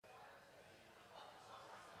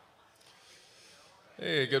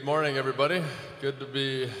Hey, good morning, everybody. Good to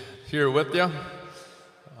be here with you.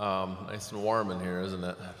 Nice and warm in here, isn't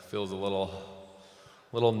it? Feels a little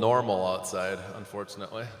normal outside,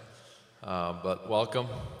 unfortunately. But welcome.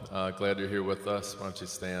 Glad you're here with us. Why don't you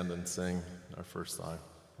stand and sing our first song?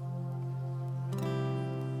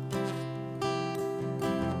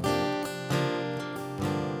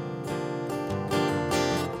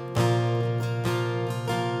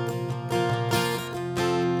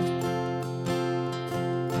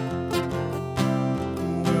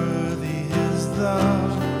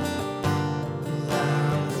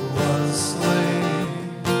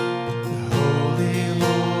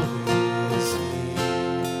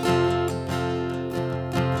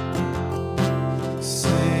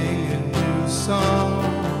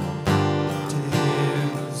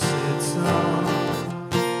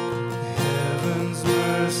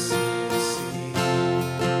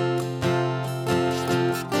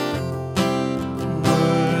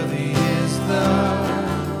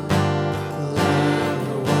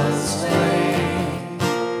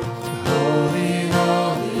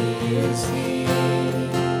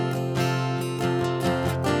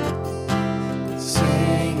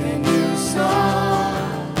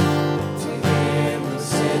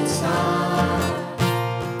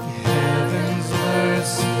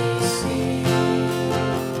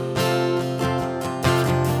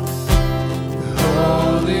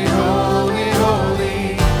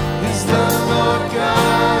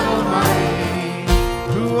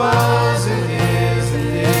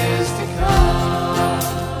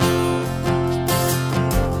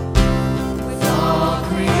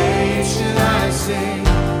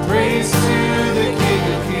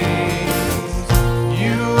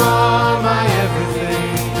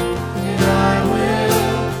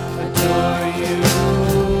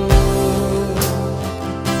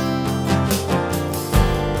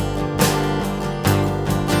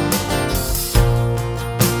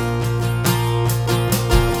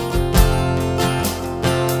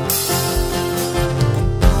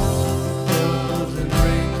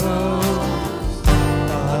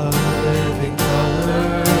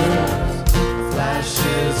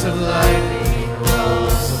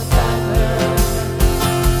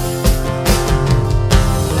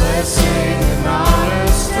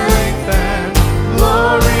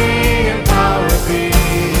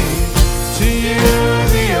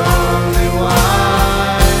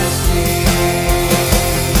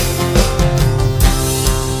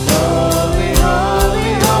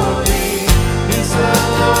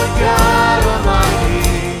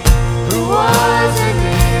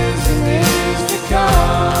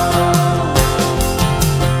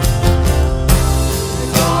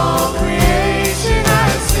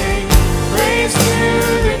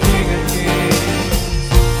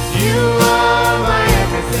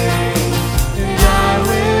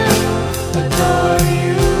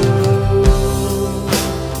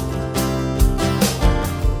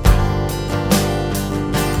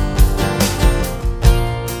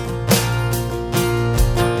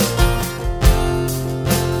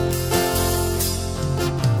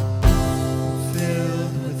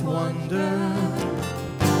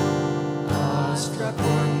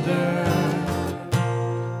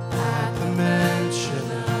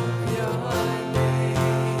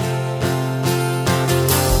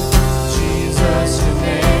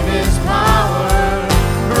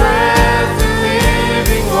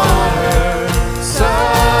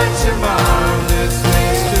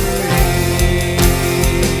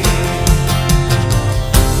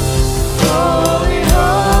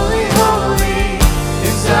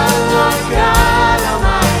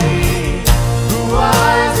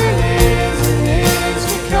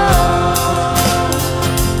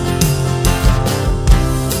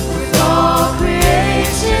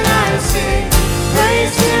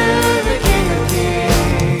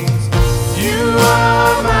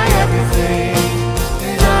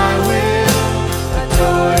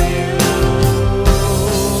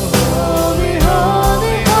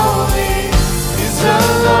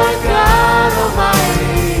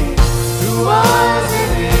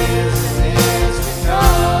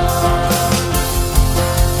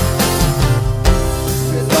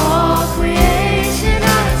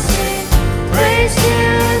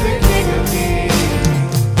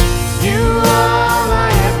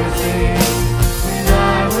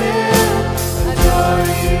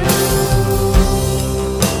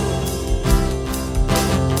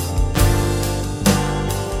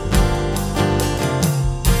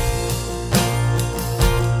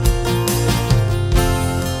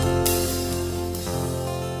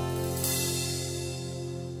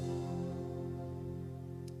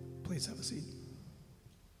 Please have a seat.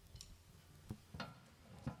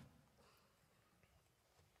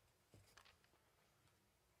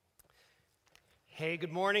 Hey,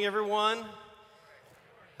 good morning, everyone.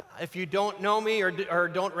 If you don't know me or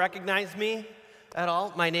don't recognize me at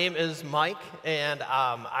all, my name is Mike, and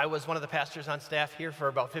I was one of the pastors on staff here for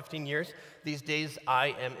about 15 years. These days,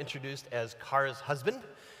 I am introduced as Kara's husband,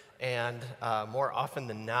 and more often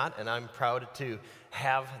than not, and I'm proud to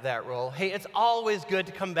have that role. Hey, it's always good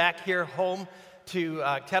to come back here home to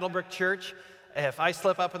Kettlebrook Church. If I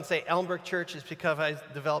slip up and say Elmbrook Church, it's because I've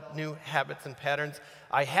developed new habits and patterns.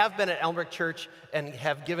 I have been at Elmbrook Church and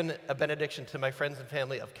have given a benediction to my friends and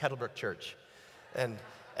family of Kettlebrook Church. And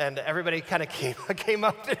everybody kind of came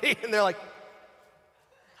up to me and they're like,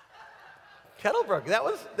 Kettlebrook, that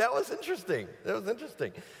was interesting. That was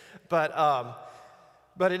interesting. But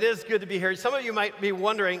it is good to be here. Some of you might be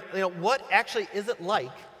wondering, what actually is it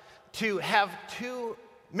like to have two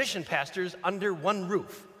mission pastors under one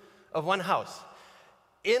roof of one house?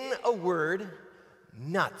 In a word,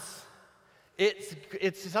 nuts.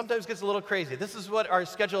 It sometimes gets a little crazy. This is what our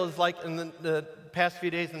schedule is like in the past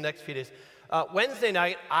few days and the next few days. Wednesday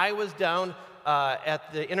night, I was down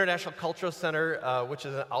at the International Cultural Center, which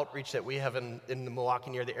is an outreach that we have in the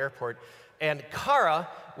Milwaukee near the airport. And Kara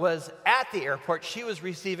was at the airport. She was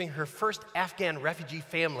receiving her first Afghan refugee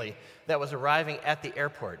family that was arriving at the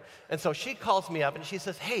airport. And so she calls me up and she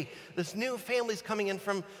says, hey, this new family's coming in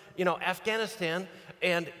from, Afghanistan,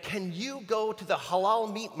 and can you go to the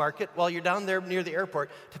halal meat market while you're down there near the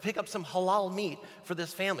airport to pick up some halal meat for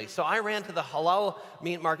this family? So I ran to the halal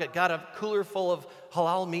meat market, got a cooler full of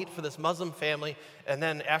halal meat for this Muslim family, and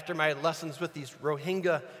then after my lessons with these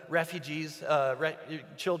Rohingya refugees,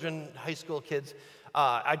 children, high school kids,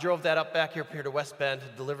 I drove that up back here to West Bend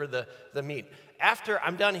to deliver the meat. After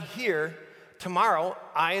I'm done here, tomorrow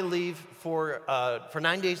I leave for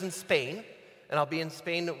 9 days in Spain, and I'll be in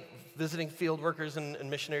Spain visiting field workers and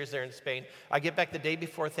missionaries there in Spain. I get back the day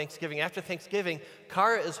before Thanksgiving. After Thanksgiving,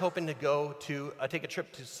 Kara is hoping to go to take a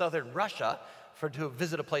trip to southern Russia to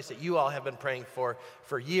visit a place that you all have been praying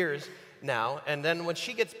for years now. And then when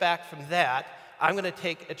she gets back from that, I'm going to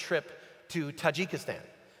take a trip to Tajikistan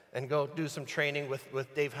and go do some training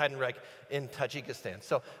with Dave Heidenreich in Tajikistan.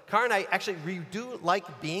 So Kara and I actually, we do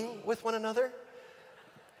like being with one another,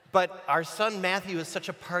 but our son Matthew is such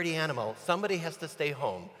a party animal. Somebody has to stay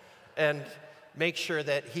home and make sure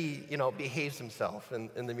that he, behaves himself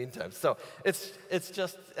in the meantime. So it's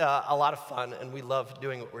just a lot of fun, and we love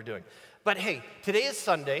doing what we're doing. But hey, today is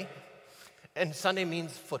Sunday, and Sunday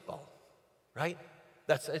means football, right?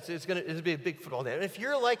 It's going to be a big football day. And if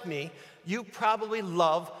you're like me, you probably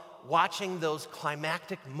love watching those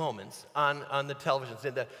climactic moments on the televisions,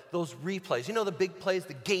 and those replays. The big plays,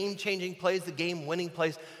 the game-changing plays, the game-winning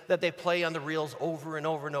plays that they play on the reels over and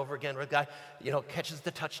over and over again, where the guy, catches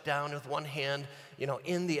the touchdown with one hand,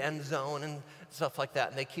 in the end zone and stuff like that,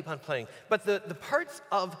 and they keep on playing. But the parts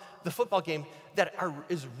of the football game that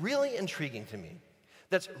is really intriguing to me,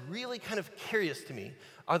 that's really kind of curious to me,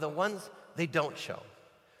 are the ones they don't show,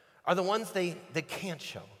 are the ones they can't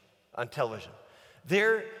show on television.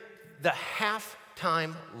 They're the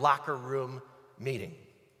halftime locker room meeting,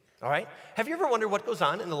 all right? Have you ever wondered what goes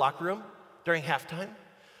on in the locker room during halftime?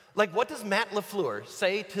 Like, what does Matt LaFleur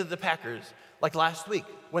say to the Packers, like last week,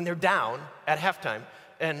 when they're down at halftime,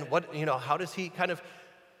 and how does he kind of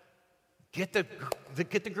get the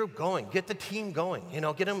group going, get the team going,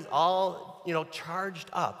 get them all, charged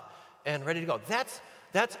up and ready to go?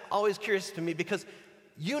 That's always curious to me, because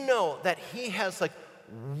that he has like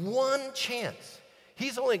one chance.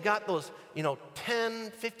 He's only got those,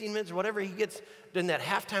 10, 15 minutes or whatever he gets in that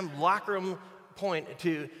halftime locker room point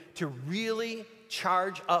to really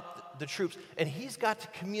charge up the troops. And he's got to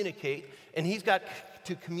communicate,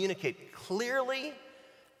 clearly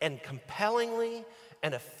and compellingly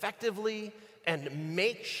and effectively, and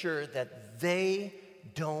make sure that they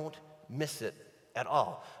don't miss it at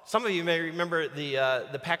all. Some of you may remember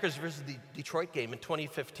the Packers versus the Detroit game in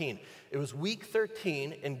 2015. It was week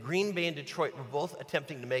 13, and Green Bay and Detroit were both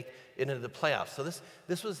attempting to make it into the playoffs. So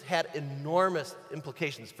this had enormous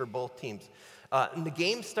implications for both teams. And the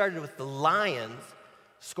game started with the Lions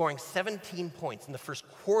scoring 17 points in the first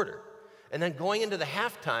quarter. And then going into the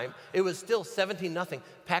halftime, it was still 17-0.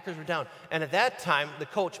 Packers were down. And at that time, the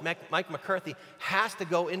coach, Mike McCarthy, has to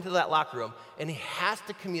go into that locker room, and he has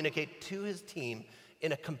to communicate to his team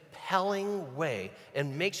in a compelling way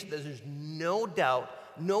and make sure that there's no doubt,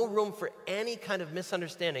 no room for any kind of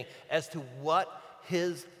misunderstanding as to what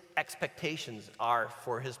his expectations are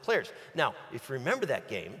for his players. Now, if you remember that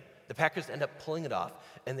game, the Packers end up pulling it off,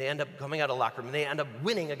 and they end up coming out of the locker room, and they end up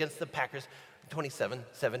winning against the Packers 27-17.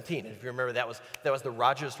 And if you remember, that was the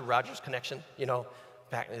Rodgers to Rodgers connection, it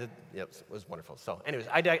was wonderful. So anyways,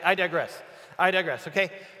 I digress, okay?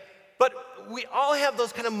 But we all have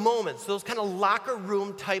those kind of moments, those kind of locker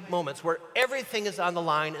room type moments where everything is on the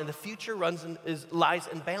line and the future lies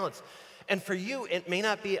in balance. And for you, it may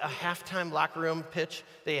not be a halftime locker room pitch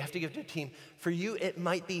that you have to give to a team. For you, it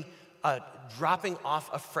might be dropping off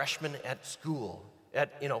a freshman at school,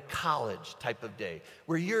 at college type of day,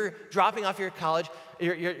 where you're dropping off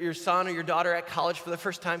your son or your daughter at college for the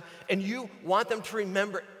first time, and you want them to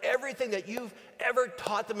remember everything that you've ever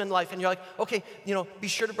taught them in life. And you're like, okay, be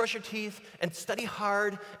sure to brush your teeth and study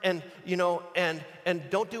hard, and and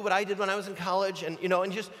don't do what I did when I was in college, and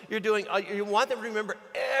just you want them to remember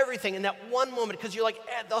everything in that one moment, because you're like,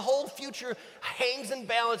 the whole future hangs in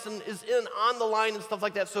balance and is on the line and stuff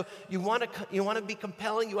like that. So you want to be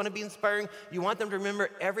compelling, you want to be inspiring, you want them to remember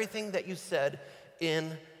everything that you said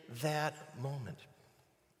in that moment.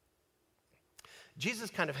 Jesus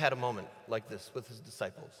kind of had a moment like this with his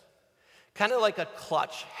disciples. Kind of like a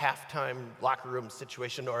clutch halftime locker room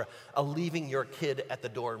situation, or a leaving your kid at the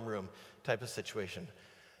dorm room type of situation.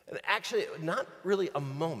 And actually, not really a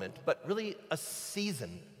moment, but really a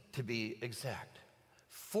season to be exact.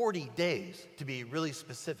 40 days to be really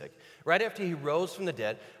specific. Right after he rose from the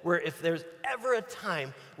dead, where if there's ever a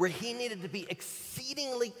time where he needed to be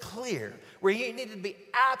exceedingly clear, where he needed to be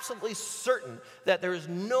absolutely certain that there is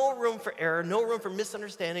no room for error, no room for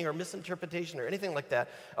misunderstanding or misinterpretation or anything like that,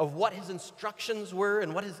 of what his instructions were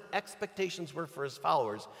and what his expectations were for his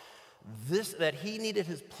followers, that he needed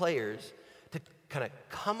his players to kind of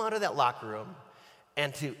come out of that locker room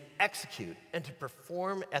and to execute and to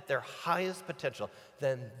perform at their highest potential,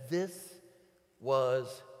 then this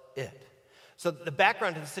was it. So the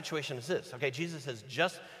background to the situation is this. Okay, Jesus has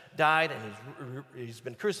just died, and he's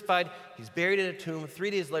been crucified. He's buried in a tomb.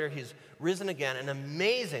 3 days later, he's risen again. And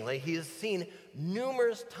amazingly, he is seen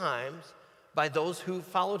numerous times by those who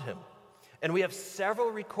followed him. And we have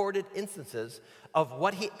several recorded instances of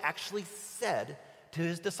what he actually said to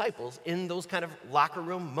his disciples in those kind of locker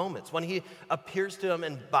room moments, when he appears to them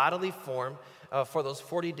in bodily form for those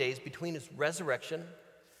 40 days between his resurrection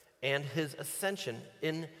and his ascension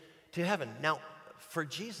into heaven. Now, for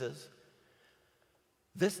Jesus,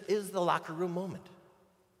 this is the locker room moment.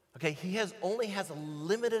 Okay, he only has a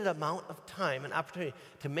limited amount of time and opportunity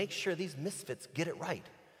to make sure these misfits get it right.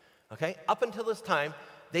 Okay, up until this time,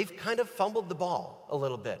 they've kind of fumbled the ball a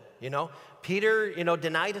little bit, Peter,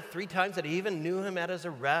 denied it 3 times that he even knew him at his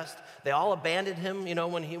arrest. They all abandoned him,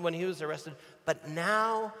 when he was arrested. But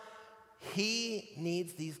now he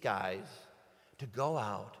needs these guys to go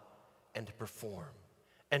out and to perform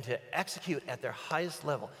and to execute at their highest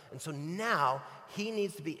level. And so now he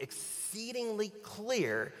needs to be exceedingly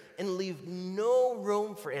clear and leave no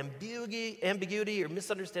room for ambiguity or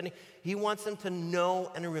misunderstanding. He wants them to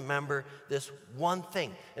know and remember this one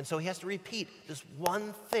thing. And so he has to repeat this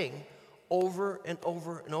one thing over and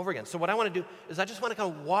over and over again. So what I want to do is I just want to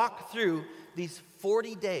kind of walk through these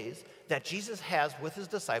 40 days that Jesus has with his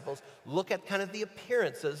disciples, look at kind of the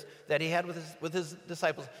appearances that he had with his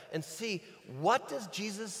disciples, and see, what does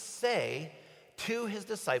Jesus say to his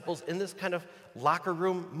disciples in this kind of locker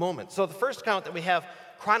room moment. So the first account that we have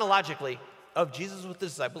chronologically of Jesus with the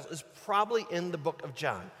disciples is probably in the book of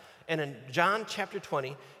John. And in John chapter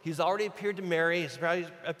 20, he's already appeared to Mary. He's probably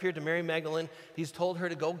appeared to Mary Magdalene. He's told her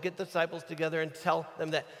to go get the disciples together and tell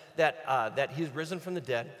them that he's risen from the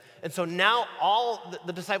dead. And so now all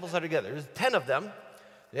the disciples are together. There's 10 of them.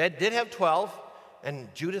 They did have 12,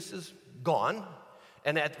 and Judas is gone.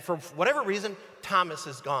 And for whatever reason, Thomas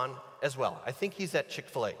is gone as well. I think he's at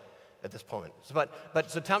Chick-fil-A at this point. So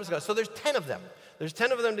Thomas is gone. So there's 10 of them. There's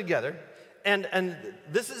 10 of them together. And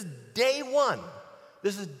this is day one.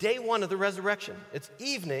 This is day one of the resurrection. It's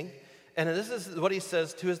evening, and this is what he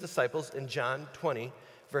says to his disciples in John 20,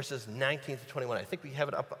 verses 19 to 21. I think we have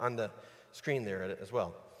it up on the screen there as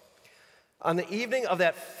well. On the evening of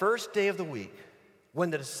that first day of the week, when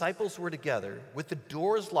the disciples were together, with the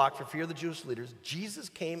doors locked for fear of the Jewish leaders, Jesus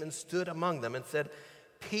came and stood among them and said,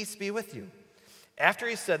 "Peace be with you." After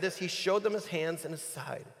he said this, he showed them his hands and his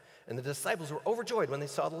side. And the disciples were overjoyed when they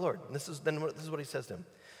saw the Lord. And this is what he says to them.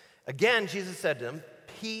 Again, Jesus said to them,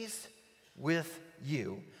 "Peace with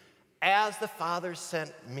you. As the Father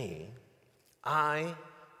sent me, I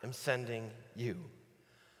am sending you."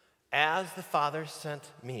 As the Father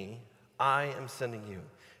sent me, I am sending you.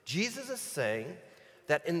 Jesus is saying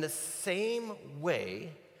that in the same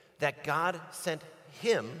way that God sent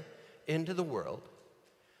him into the world,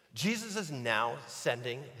 Jesus is now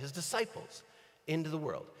sending his disciples into the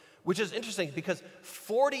world. Which is interesting because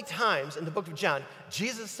 40 times in the book of John,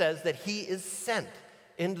 Jesus says that he is sent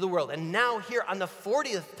into the world. And now here on the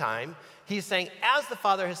 40th time, he's saying, as the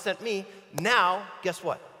Father has sent me, now, guess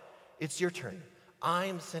what? It's your turn.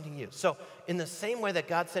 I'm sending you. So in the same way that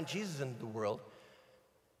God sent Jesus into the world,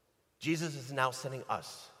 Jesus is now sending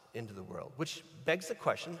us into the world, which begs the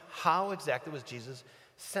question, how exactly was Jesus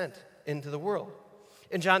sent into the world?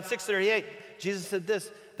 In John 6:38, Jesus said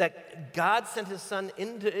this, that God sent his son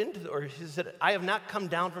he said, I have not come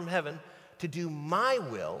down from heaven to do my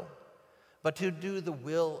will, but to do the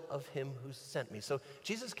will of him who sent me. So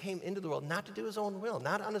Jesus came into the world not to do his own will,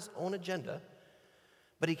 not on his own agenda,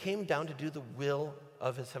 but he came down to do the will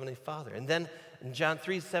of his heavenly Father. And then in John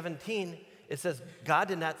 3:17, it says, God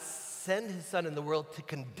did not send his son in the world to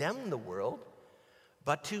condemn the world,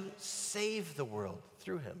 but to save the world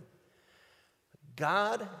through him.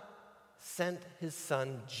 God sent his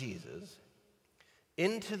son, Jesus,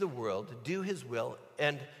 into the world to do his will,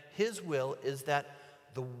 and his will is that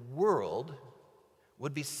the world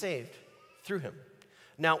would be saved through him.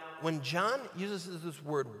 Now, when John uses this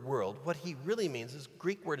word world, what he really means, this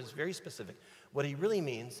Greek word is very specific. What he really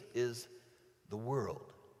means is the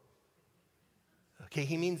world. Okay,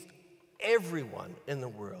 he means everyone in the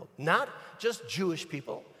world, not just Jewish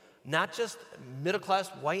people, not just middle-class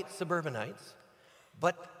white suburbanites,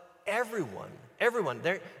 but everyone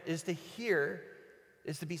there is to hear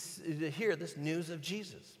this news of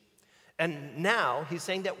Jesus. And now he's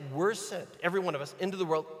saying that we're sent, every one of us, into the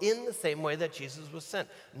world in the same way that Jesus was sent.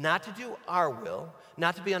 Not to do our will,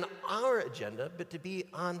 not to be on our agenda, but to be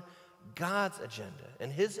on God's agenda.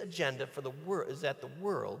 And his agenda for the world is that the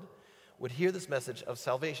world would hear this message of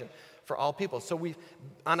salvation for all people. So we're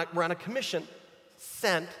on a commission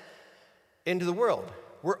sent into the world.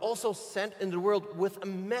 We're also sent into the world with a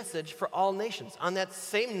message for all nations. On that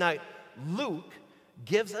same night, Luke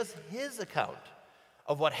gives us his account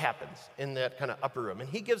of what happens in that kind of upper room. And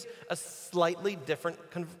he gives a slightly different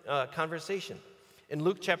conversation. In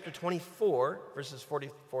Luke chapter 24, verses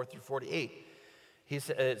 44 through 48,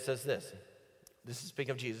 it says this. This is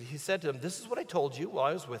speaking of Jesus. He said to them, this is what I told you while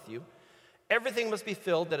I was with you. Everything must be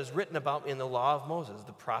filled that is written about me in the law of Moses,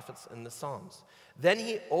 the prophets, and the Psalms. Then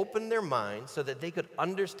he opened their minds so that they could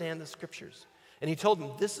understand the scriptures. And he told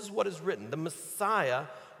them, this is what is written. The Messiah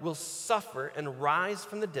will suffer and rise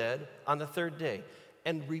from the dead on the third day.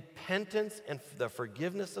 And repentance and the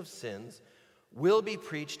forgiveness of sins will be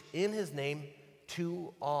preached in his name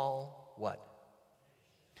to all what?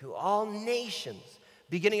 To all nations,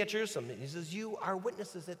 beginning at Jerusalem. He says, you are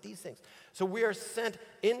witnesses at these things. So we are sent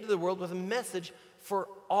into the world with a message for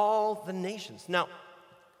all the nations. Now,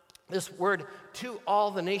 this word, to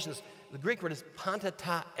all the nations, the Greek word is panta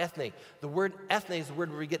ta ethne. The word ethne is the word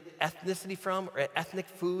where we get ethnicity from, or ethnic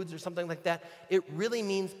foods or something like that. It really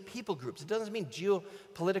means people groups. It doesn't mean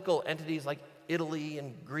geopolitical entities like Italy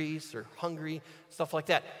and Greece or Hungary, stuff like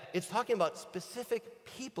that. It's talking about specific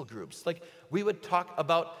people groups. Like we would talk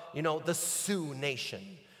about, the Sioux nation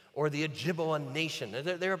or the Ojibwa nation.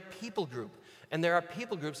 They're a people group. And there are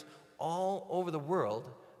people groups all over the world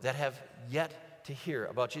that have yet to hear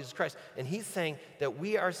about Jesus Christ. And he's saying that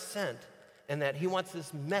we are sent and that he wants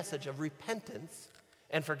this message of repentance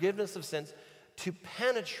and forgiveness of sins to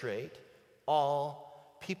penetrate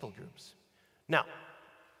all people groups. Now,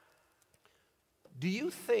 do you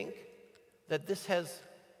think that this has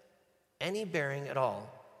any bearing at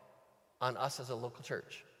all on us as a local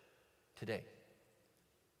church today?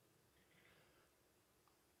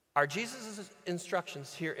 Are Jesus'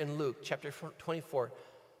 instructions here in Luke chapter 24,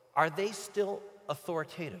 are they still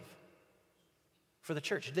authoritative for the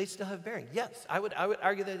church? Do they still have bearing? Yes, I would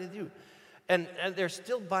argue that they do. And they're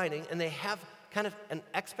still binding, and they have kind of an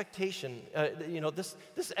expectation.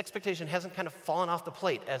 This expectation hasn't kind of fallen off the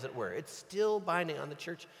plate, as it were. It's still binding on the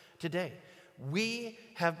church today. We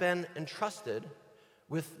have been entrusted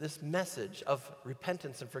with this message of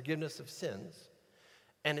repentance and forgiveness of sins,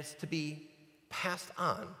 and it's to be passed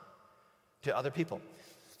on to other people.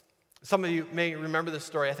 Some of you may remember this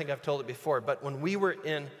story. I think I've told it before. But when we were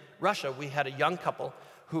in Russia, we had a young couple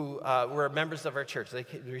who were members of our church. They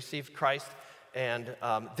received Christ, and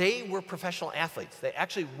they were professional athletes. They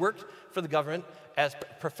actually worked for the government as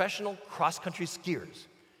professional cross-country skiers.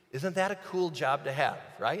 Isn't that a cool job to have,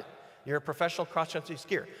 right? You're a professional cross-country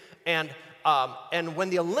skier. And when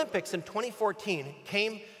the Olympics in 2014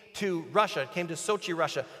 came to Russia, came to Sochi,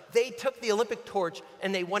 Russia, they took the Olympic torch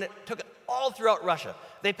and they took it all throughout Russia.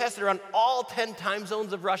 They passed it around all 10 time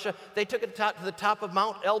zones of Russia. They took it to the top of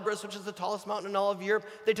Mount Elbrus, which is the tallest mountain in all of Europe.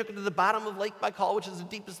 They took it to the bottom of Lake Baikal, which is the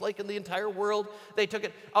deepest lake in the entire world. They took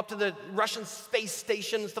it up to the Russian space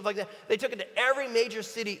station and stuff like that. They took it to every major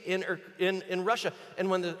city in Russia. And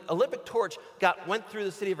when the Olympic torch went through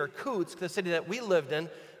the city of Irkutsk, the city that we lived in,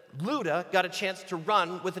 Luda got a chance to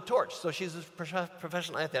run with the torch. So she's a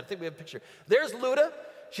professional athlete. I think we have a picture. There's Luda.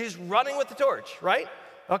 She's running with the torch, right?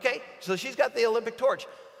 Okay, so she's got the Olympic torch.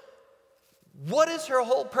 What is her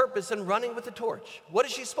whole purpose in running with the torch? What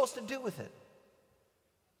is she supposed to do with it?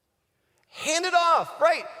 Hand it off,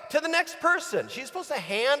 right, to the next person. She's supposed to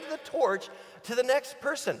hand the torch to the next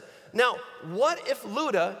person. Now, what if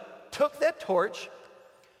Luda took that torch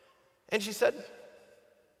and she said,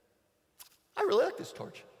 I really like this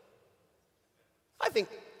torch. I think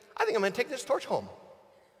I'm going to take this torch home.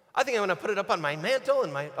 I think I'm going to put it up on my mantle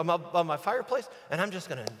and on my fireplace, and I'm just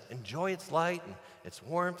going to enjoy its light and its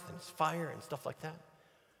warmth and its fire and stuff like that.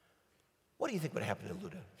 What do you think would happen to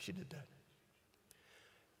Luda if she did that?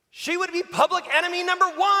 She would be public enemy number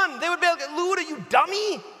one. They would be like, Luda, you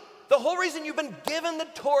dummy. The whole reason you've been given the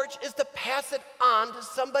torch is to pass it on to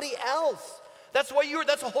somebody else. That's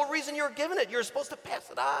the whole reason you were given it. You're supposed to pass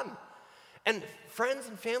it on. And friends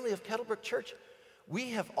and family of Kettlebrook Church,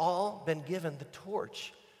 we have all been given the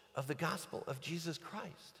torch of the gospel of Jesus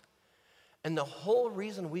Christ. And the whole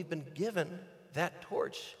reason we've been given that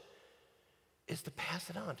torch is to pass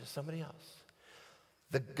it on to somebody else.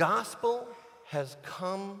 The gospel has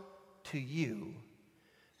come to you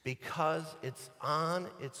because it's on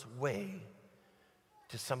its way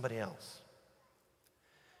to somebody else.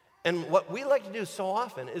 And what we like to do so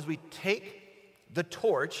often is we take the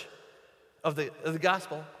torch of the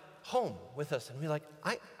gospel home with us, and we're like,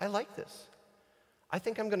 I like this. I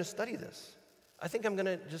think I'm going to study this. I think I'm going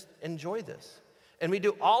to just enjoy this. And we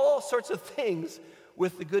do all sorts of things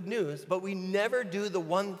with the good news, but we never do the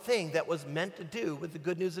one thing that was meant to do with the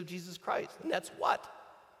good news of Jesus Christ. And that's what?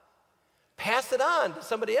 Pass it on to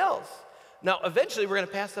somebody else. Now, eventually we're going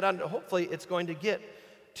to pass it on, hopefully it's going to get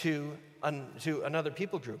to another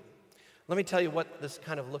people group. Let me tell you what this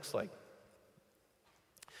kind of looks like.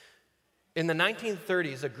 In the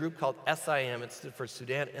 1930s, a group called SIM, it stood for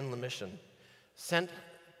Sudan Inland Mission, sent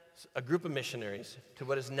a group of missionaries to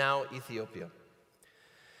what is now Ethiopia.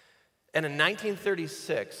 And in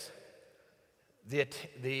 1936, the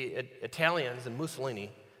Italians and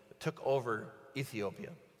Mussolini took over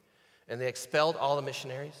Ethiopia. And they expelled all the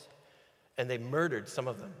missionaries, and they murdered some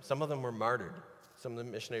of them. Some of them were martyred. Some of the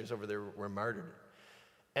missionaries over there were martyred.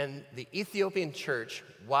 And the Ethiopian church,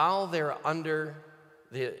 while they were under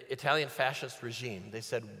the Italian fascist regime, they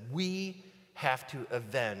said, we have to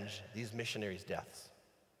avenge these missionaries' deaths.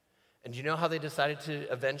 And do you know how they decided to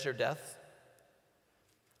avenge their deaths?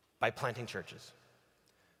 By planting churches.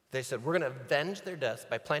 They said, we're going to avenge their deaths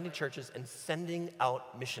by planting churches and sending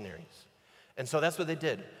out missionaries. And so that's what they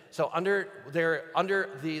did. So under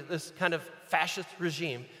this kind of fascist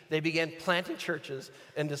regime, they began planting churches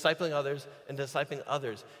and discipling others and discipling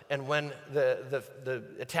others. And when the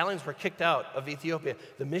Italians were kicked out of Ethiopia,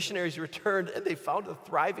 the missionaries returned and they found a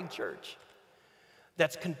thriving church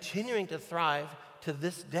that's continuing to thrive to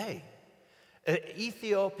this day.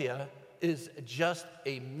 Ethiopia is just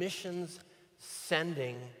a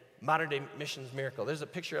missions-sending, modern-day missions miracle. There's a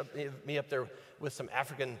picture of me up there with some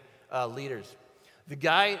African leaders. The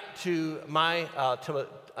guy to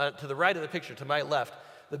the right of the picture, to my left,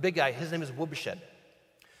 the big guy, his name is Wubeshed.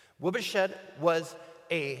 Wubeshed was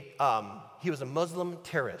he was a Muslim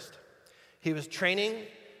terrorist. He was training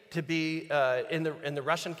to be in the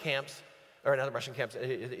Russian camps, or not the Russian camps.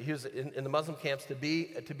 He was in the Muslim camps to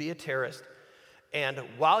be a terrorist. And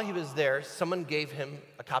while he was there, someone gave him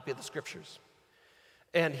a copy of the scriptures.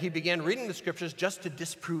 And he began reading the scriptures just to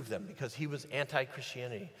disprove them because he was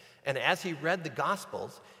anti-Christianity. And as he read the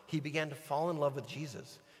Gospels, he began to fall in love with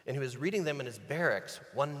Jesus. And he was reading them in his barracks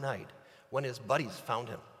one night when his buddies found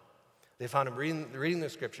him. They found him reading the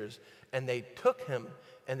scriptures, and they took him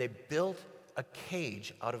and they built a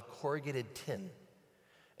cage out of corrugated tin.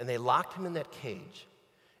 And they locked him in that cage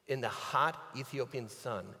in the hot Ethiopian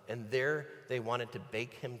sun, and there they wanted to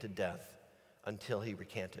bake him to death until he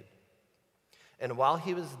recanted. And while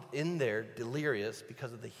he was in there, delirious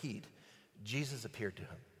because of the heat, Jesus appeared to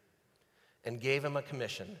him and gave him a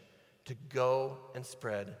commission to go and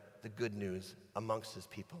spread the good news amongst his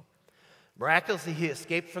people. Miraculously, he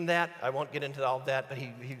escaped from that. I won't get into all of that, but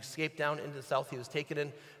he escaped down into the south. He was taken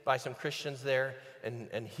in by some Christians there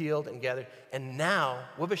and healed and gathered. And now,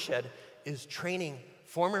 Wubeshed is training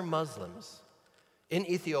former Muslims in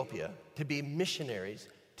Ethiopia to be missionaries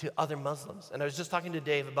to other Muslims. And I was just talking to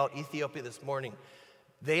Dave about Ethiopia this morning.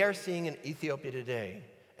 They are seeing in Ethiopia today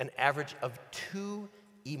an average of 2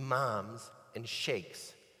 imams and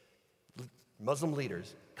sheikhs, Muslim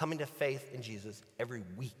leaders, coming to faith in Jesus every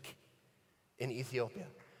week in Ethiopia.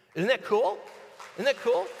 Isn't that cool? Isn't that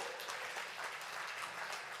cool?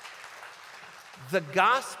 The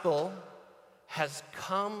gospel has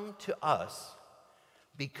come to us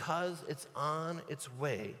because it's on its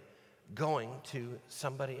way going to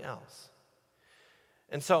somebody else.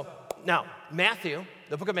 And so now, Matthew,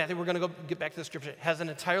 the book of Matthew, we're going to go get back to the scripture, has an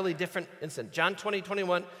entirely different incident. John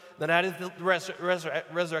 20:21, the night of the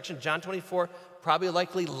resurrection. John 24, probably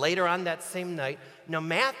likely later on that same night. Now,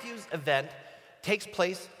 Matthew's event takes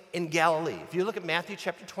place in Galilee. If you look at Matthew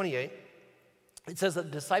chapter 28, it says that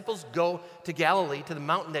the disciples go to Galilee, to the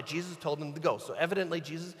mountain that Jesus told them to go. So evidently,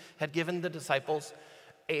 Jesus had given the disciples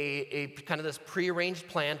a kind of this prearranged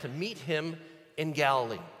plan to meet him in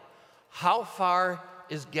Galilee. How far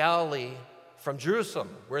is Galilee from Jerusalem,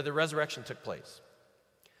 where the resurrection took place?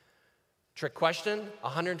 Trick question,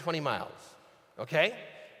 120 miles, okay?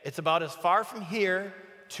 It's about as far from here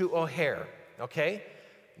to O'Hare, okay?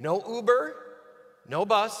 No Uber, no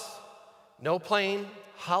bus, no plane.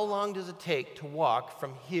 How long does it take to walk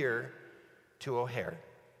from here to O'Hare?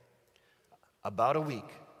 About a week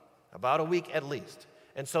at least.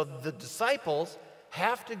 And so the disciples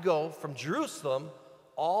have to go from Jerusalem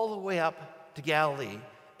all the way up to Galilee,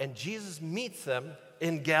 and Jesus meets them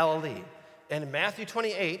in Galilee. And in Matthew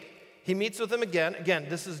 28, he meets with them again. Again,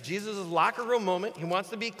 this is Jesus' locker room moment. He wants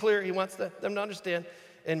to be clear. He wants them to understand.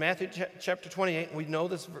 In Matthew chapter 28, we know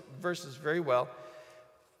this verses very well.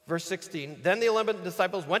 Verse 16, then the 11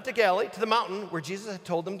 disciples went to Galilee, to the mountain where Jesus had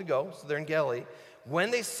told them to go. So they're in Galilee.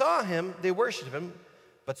 When they saw him, they worshiped him,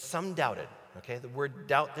 but some doubted. Okay, the word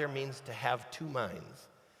doubt there means to have two minds.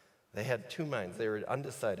 They had two minds. They were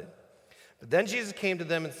undecided. But then Jesus came to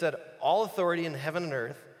them and said, all authority in heaven and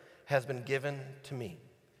earth has been given to me.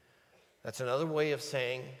 That's another way of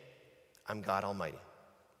saying, I'm God Almighty.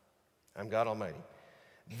 I'm God Almighty.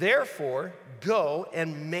 Therefore, go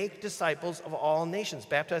and make disciples of all nations,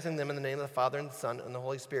 baptizing them in the name of the Father and the Son and the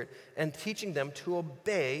Holy Spirit, and teaching them to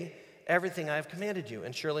obey everything I have commanded you.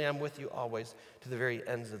 And surely I'm with you always to the very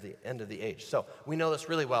end of the age. So we know this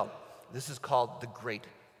really well. This is called the Great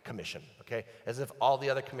Commission, okay? As if all the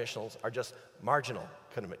other commissions are just marginal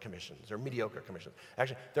commissions or mediocre commissions.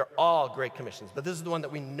 Actually, they're all great commissions, but this is the one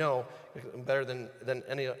that we know better than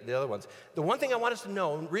any of the other ones. The one thing I want us to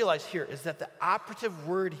know and realize here is that the operative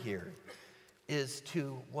word here is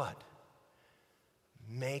to what?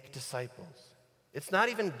 Make disciples. It's not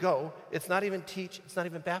even go, it's not even teach, it's not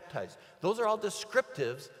even baptize. Those are all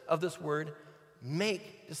descriptives of this word,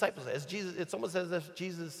 make disciples. As Jesus, it's almost as if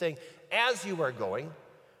Jesus is saying, as you are going,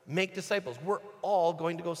 make disciples. We're all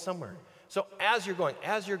going to go somewhere. So as you're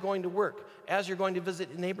going to work, as you're going to visit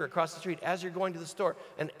a neighbor across the street, as you're going to the store,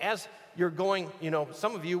 and as you're going,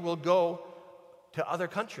 some of you will go to other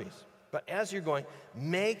countries. But as you're going,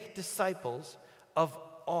 make disciples of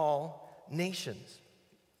all nations.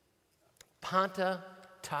 Panta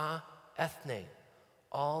ta ethne,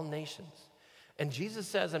 all nations. And Jesus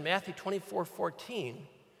says in Matthew 24:14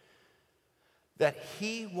 that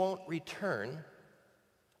he won't return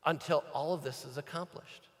until all of this is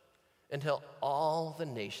accomplished, until all the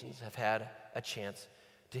nations have had a chance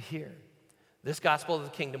to hear. This gospel of the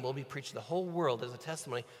kingdom will be preached to the whole world as a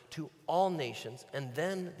testimony to all nations, and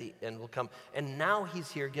then the end will come. And now he's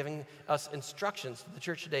here giving us instructions to the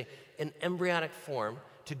church today in embryonic form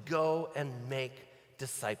to go and make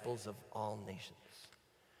disciples of all nations.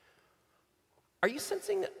 Are you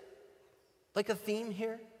sensing like a theme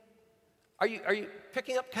here? Are you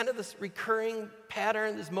picking up kind of this recurring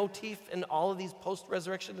pattern, this motif in all of these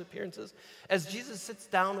post-resurrection appearances? As Jesus sits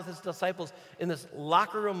down with his disciples in this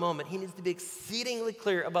locker room moment, he needs to be exceedingly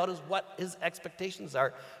clear about what his expectations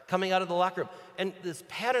are coming out of the locker room. And this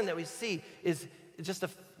pattern that we see is just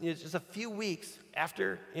a few weeks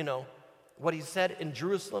after, what he said in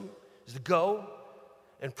Jerusalem is to go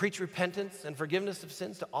and preach repentance and forgiveness of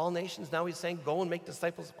sins to all nations. Now he's saying, go and make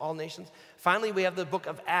disciples of all nations. Finally, we have the book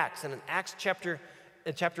of Acts. And in Acts chapter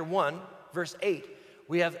 1, verse 8,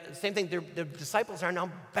 we have the same thing. The disciples are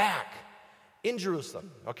now back in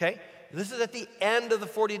Jerusalem, okay? This is at the end of the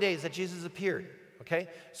 40 days that Jesus appeared, okay?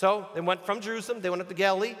 So they went from Jerusalem, they went up to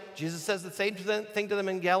Galilee. Jesus says the same thing to them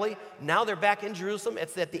in Galilee. Now they're back in Jerusalem.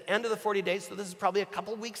 It's at the end of the 40 days, so this is probably a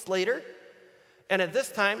couple weeks later. And at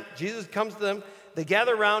this time, Jesus comes to them. They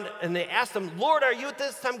gather around and they ask him, Lord, are you at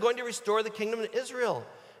this time going to restore the kingdom of Israel?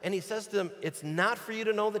 And he says to them, it's not for you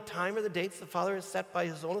to know the time or the dates the Father has set by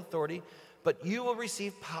his own authority, but you will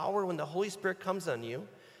receive power when the Holy Spirit comes on you,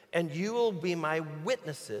 and you will be my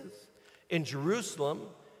witnesses in Jerusalem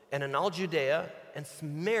and in all Judea and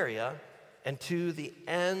Samaria and to the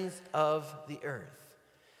ends of the earth.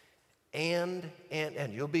 And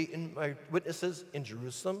you'll be my witnesses in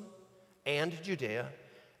Jerusalem and Judea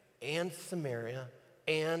and Samaria,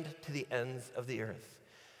 and to the ends of the earth.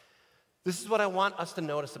 This is what I want us to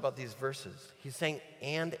notice about these verses. He's saying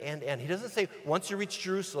and. He doesn't say once you reach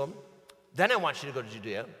Jerusalem, Then I want you to go to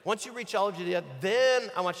Judea. Once you reach all of Judea, then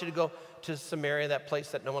I want you to go to Samaria, that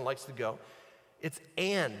place that no one likes to go. It's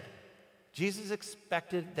and. Jesus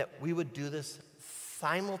expected that we would do this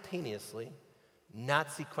simultaneously, not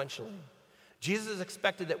sequentially. Jesus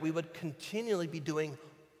expected that we would continually be doing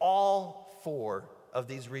all 4 of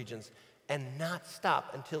these regions and not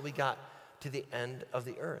stop until we got to the end of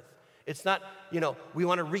the earth. It's not, we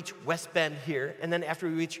want to reach West Bend here, and then after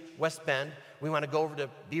we reach West Bend, we want to go over to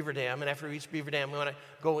Beaver Dam, and after we reach Beaver Dam, we want to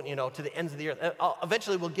go, to the ends of the earth.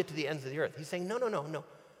 Eventually, we'll get to the ends of the earth. He's saying, no.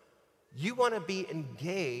 You want to be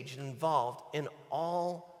engaged and involved in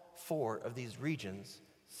all 4 of these regions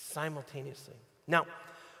simultaneously. Now,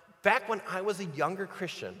 back when I was a younger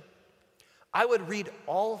Christian, I would read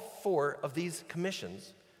all 4 of these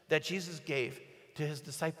commissions that Jesus gave to his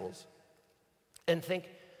disciples and think,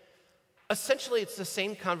 essentially, it's the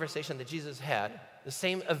same conversation that Jesus had, the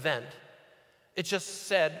same event. It just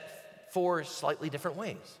said 4 slightly different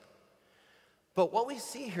ways. But what we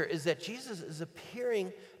see here is that Jesus is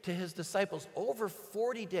appearing to his disciples over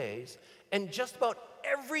 40 days, and just about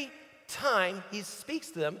every time he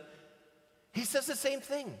speaks to them, he says the same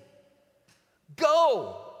thing.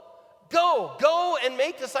 Go and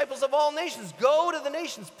make disciples of all nations. Go to the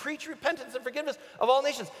nations, preach repentance and forgiveness of all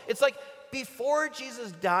nations. It's like before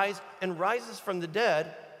Jesus dies and rises from the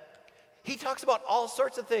dead, he talks about all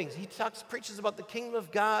sorts of things. He preaches about the kingdom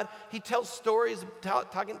of God. He tells stories,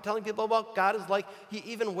 telling people about God is like. He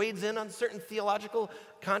even wades in on certain theological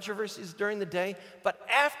controversies during the day. But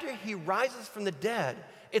after he rises from the dead,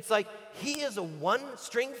 it's like he is a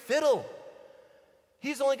one-string fiddle.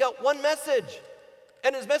 He's only got one message.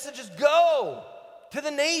 And his message is go to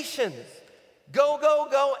the nations.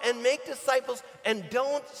 Go, and make disciples. And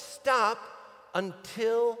don't stop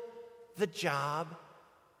until the job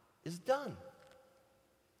is done.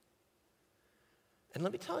 And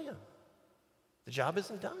let me tell you, the job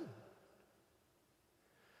isn't done.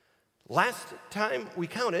 Last time we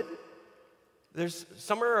counted, there's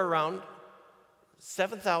somewhere around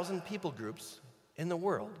 7,000 people groups in the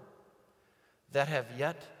world that have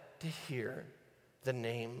yet to hear the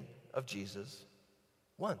name of Jesus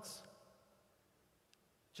once.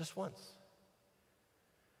 Just once.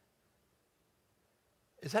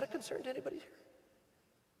 Is that a concern to anybody here?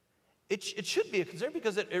 It should be a concern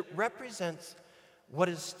because it represents what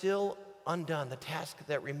is still undone, the task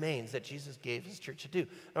that remains that Jesus gave his church to do.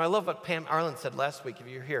 Now, I love what Pam Arlen said last week. If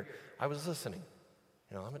you're here, I was listening.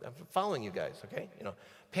 I'm following you guys, okay?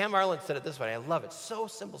 Pam Arlen said it this way. I love it. So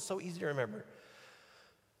simple, so easy to remember.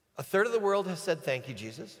 A third of the world has said, thank you,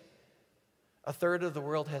 Jesus. A third of the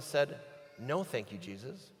world has said, no, thank you,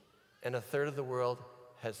 Jesus. And a third of the world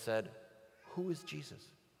has said, who is Jesus?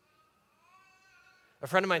 A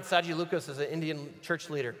friend of mine, Saji Lucas, is an Indian church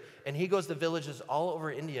leader, and he goes to villages all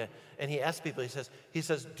over India, and he asks people, he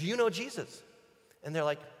says, do you know Jesus? And they're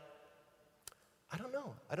like, I don't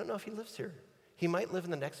know. I don't know if he lives here. He might live in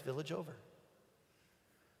the next village over.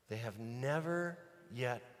 They have never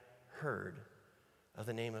yet heard of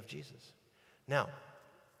the name of Jesus. Now,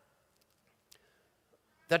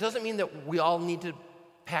 that doesn't mean that we all need to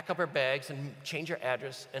pack up our bags and change our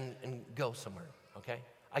address and go somewhere, okay?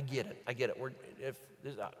 I get it. If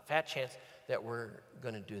there's a fat chance that we're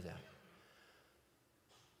going to do that.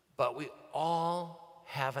 But we all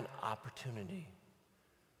have an opportunity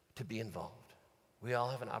to be involved. We all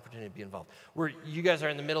have an opportunity to be involved. You guys are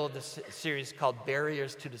in the middle of this series called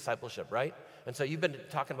Barriers to Discipleship, right? And so you've been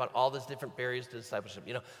talking about all these different barriers to discipleship.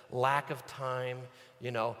 Lack of time,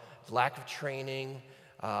 lack of training,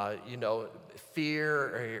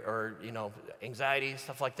 fear or anxiety,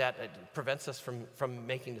 stuff like that. It prevents us from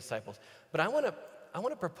making disciples. But I want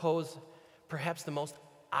to propose perhaps the most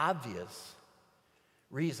obvious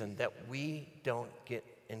reason that we don't get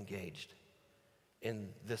engaged in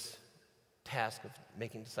this task of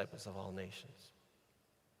making disciples of all nations.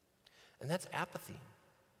 And that's apathy.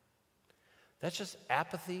 That's just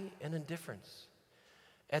apathy and indifference.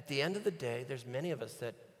 At the end of the day, there's many of us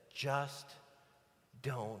that just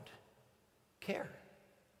don't care.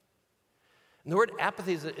 And the word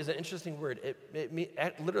apathy is an interesting word.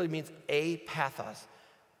 It literally means apathos.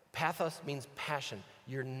 Pathos means passion.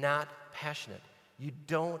 You're not passionate. You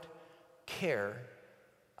don't care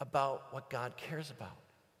about what God cares about.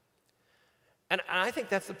 And I think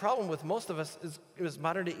that's the problem with most of us as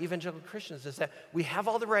modern-day evangelical Christians, is that we have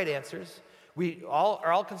all the right answers. We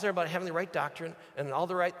are all concerned about having the right doctrine and all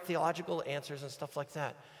the right theological answers and stuff like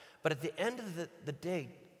that. But at the end of the day,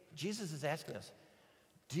 Jesus is asking us,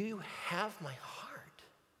 do you have my heart?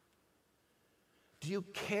 Do you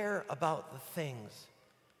care about the things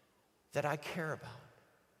that I care about?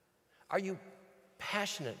 Are you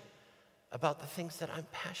passionate about the things that I'm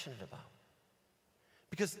passionate about.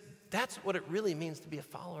 Because that's what it really means to be a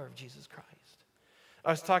follower of Jesus Christ.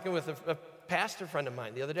 I was talking with a pastor friend of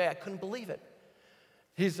mine the other day. I couldn't believe it.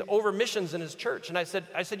 He's over missions in his church. And I said,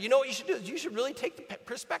 you know what you should do? You should really take the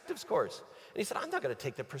Perspectives course. And he said, I'm not going to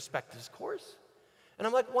take the Perspectives course. And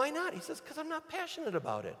I'm like, why not? He says, because I'm not passionate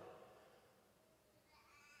about it.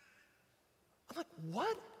 I'm like,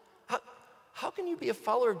 what? How can you be a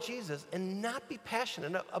follower of Jesus and not be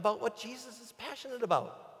passionate about what Jesus is passionate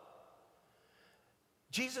about?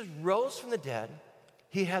 Jesus rose from the dead.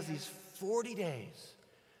 He has these 40 days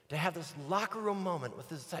to have this locker room moment with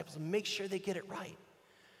his disciples and make sure they get it right.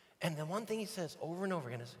 And the one thing he says over and over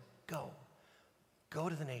again is, go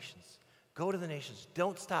to the nations. Go to the nations.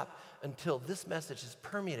 Don't stop until this message has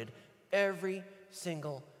permeated every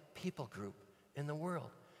single people group in the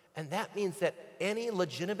world. And that means that any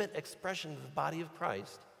legitimate expression of the body of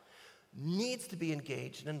Christ needs to be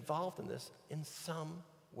engaged and involved in this in some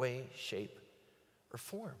way, shape, or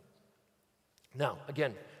form. Now,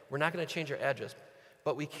 again, we're not going to change our address,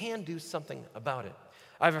 but we can do something about it.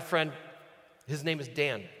 I have a friend, his name is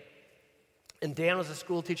Dan. And Dan was a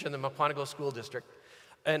school teacher in the Mukwonago School District.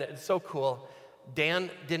 And it's so cool.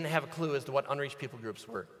 Dan didn't have a clue as to what unreached people groups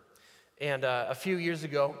were. And a few years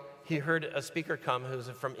ago, he heard a speaker come who was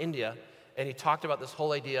from India, and he talked about this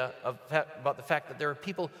whole idea about the fact that there are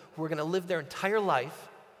people who are going to live their entire life,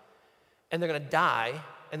 and they're going to die,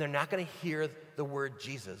 and they're not going to hear the word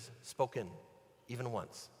Jesus spoken even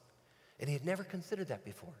once. And he had never considered that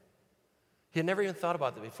before. He had never even thought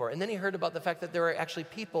about that before. And then he heard about the fact that there are actually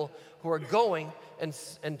people who are going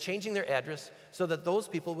and changing their address so that those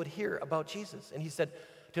people would hear about Jesus. And he said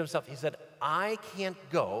to himself, I can't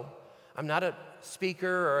go. I'm not a speaker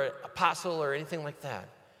or an apostle or anything like that.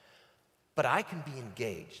 But I can be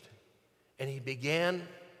engaged. And he began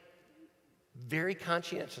very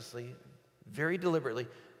conscientiously, very deliberately,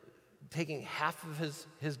 taking half of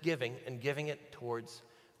his giving and giving it towards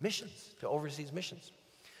missions, to overseas missions.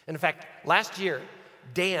 And in fact, last year,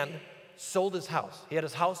 Dan sold his house. He had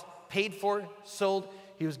his house paid for, sold.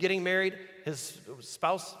 He was getting married. His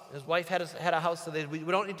spouse, his wife had a house, so we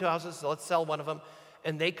don't need two houses, so let's sell one of them.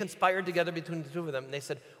 And they conspired together between the two of them, and they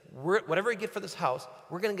said, whatever we get for this house,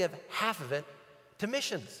 we're going to give half of it to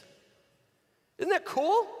missions. Isn't that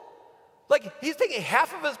cool? Like, he's taking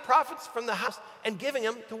half of his profits from the house and giving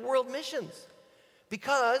them to world missions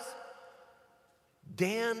because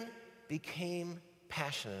Dan became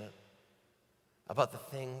passionate about the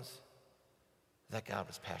things that God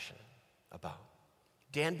was passionate about.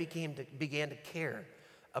 Dan began to care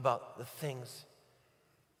about the things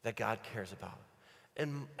that God cares about.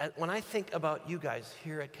 And when I think about you guys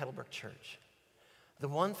here at Kettlebrook Church, the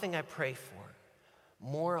one thing I pray for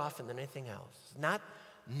more often than anything else, not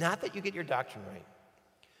that you get your doctrine right,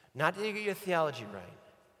 not that you get your theology right,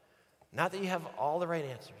 not that you have all the right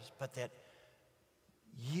answers, but that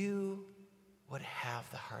you would have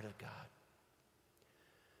the heart of God.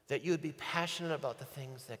 That you would be passionate about the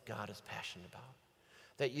things that God is passionate about.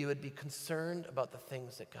 That you would be concerned about the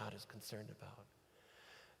things that God is concerned about.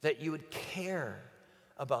 That you would care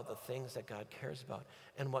about the things that God cares about.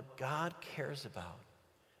 And what God cares about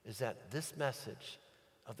is that this message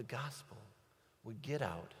of the gospel would get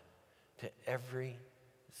out to every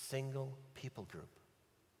single people group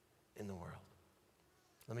in the world.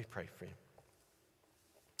 Let me pray for you.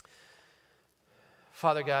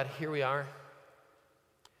 Father God, here we are.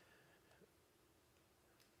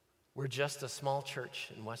 We're just a small church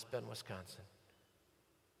in West Bend, Wisconsin.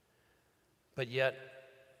 But yet,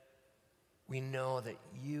 we know that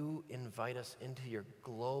you invite us into your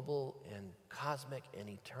global and cosmic and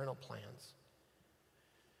eternal plans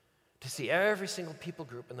to see every single people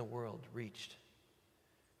group in the world reached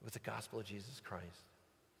with the gospel of Jesus Christ.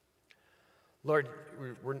 Lord,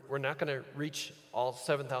 we're not going to reach all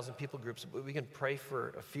 7,000 people groups, but we can pray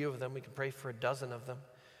for a few of them. We can pray for a dozen of them.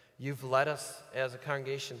 You've led us as a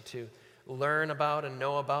congregation to learn about and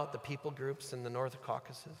know about the people groups in the North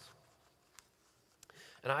Caucasus.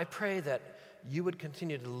 And I pray that you would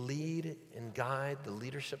continue to lead and guide the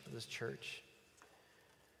leadership of this church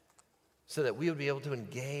so that we would be able to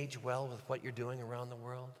engage well with what you're doing around the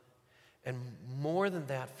world. And more than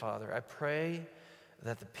that, Father, I pray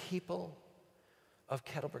that the people of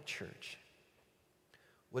Kettlebrook Church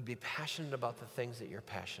would be passionate about the things that you're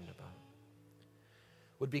passionate about,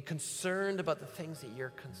 would be concerned about the things that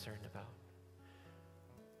you're concerned about,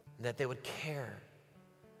 and that they would care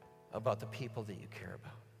about the people that you care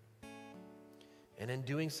about. And in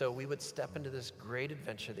doing so, we would step into this great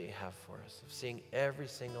adventure that you have for us of seeing every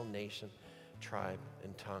single nation, tribe,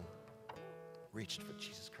 and tongue reached for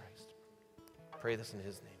Jesus Christ. Pray this in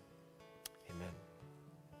his name. Amen.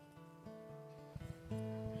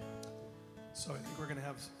 So I think we're going to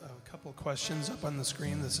have a couple questions up on the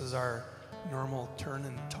screen. This is our normal turn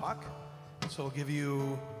and talk. So we'll give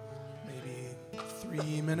you maybe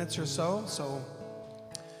 3 minutes or so. So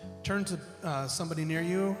turn to somebody near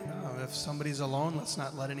you. If somebody's alone, let's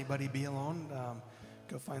not let anybody be alone.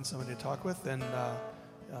 Go find somebody to talk with and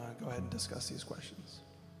go ahead and discuss these questions.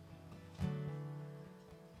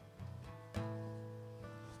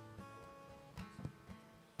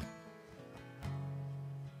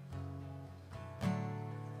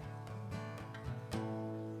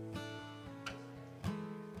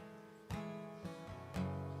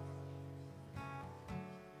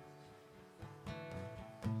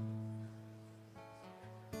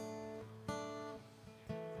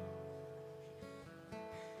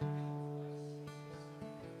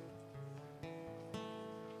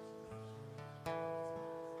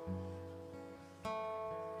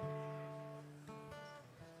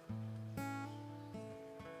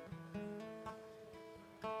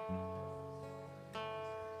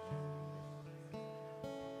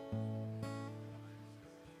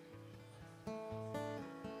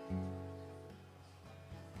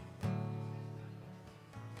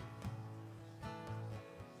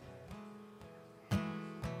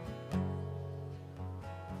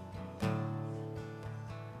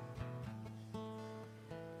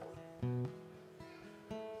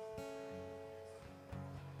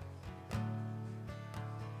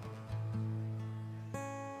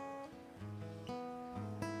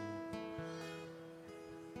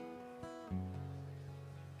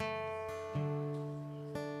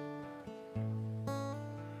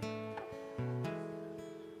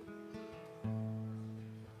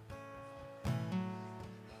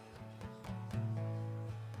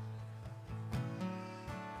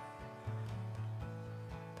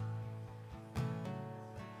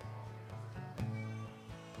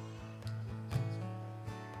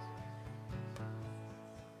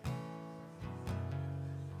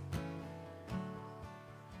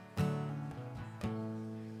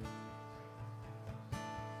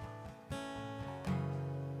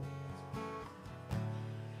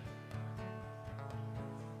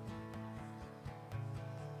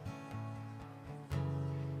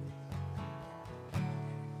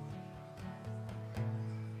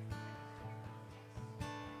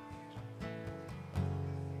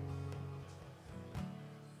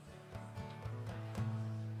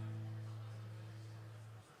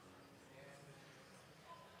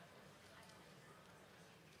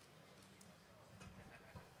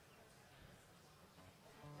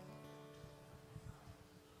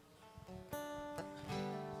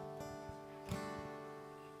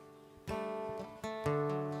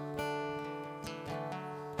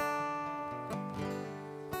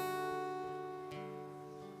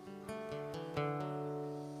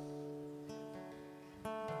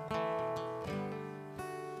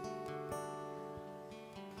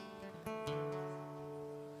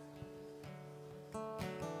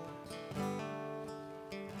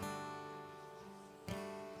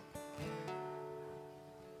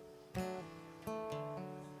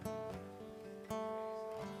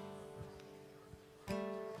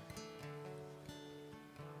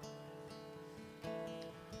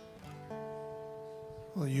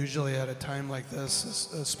 Well, usually at a time like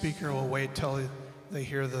this, a speaker will wait till they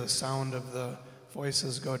hear the sound of the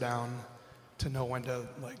voices go down to know when to,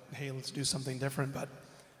 like, hey, let's do something different. But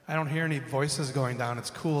I don't hear any voices going down.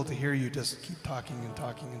 It's cool to hear you just keep talking and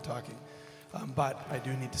talking and talking. But I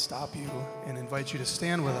do need to stop you and invite you to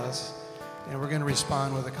stand with us, and we're going to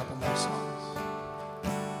respond with a couple more songs.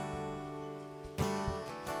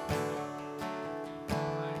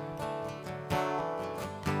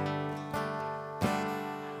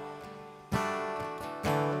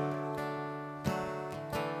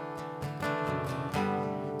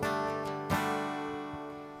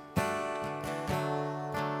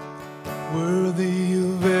 Worthy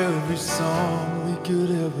of every song we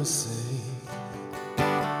could ever sing,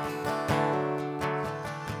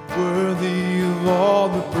 worthy of all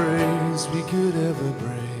the praise we could ever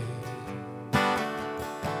bring,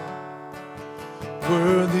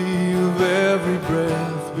 worthy of every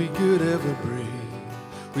breath we could ever breathe.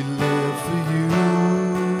 We live for you.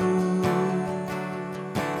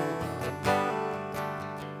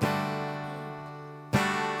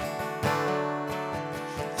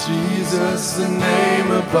 Jesus, the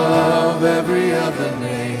name above every other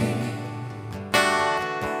name.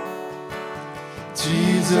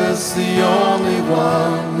 Jesus, the only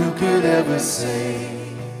one who could ever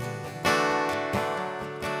save.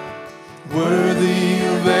 Worthy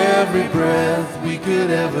of every breath we could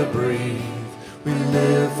ever breathe. We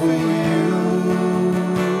live for you.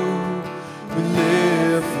 We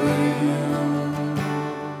live for you.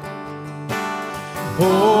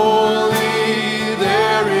 Holy,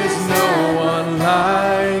 there is no one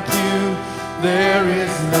like you. There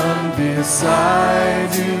is none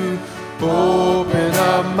beside you. Open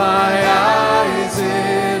up my eyes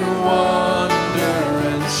in wonder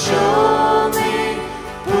and show me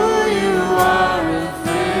who you are and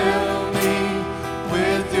fill me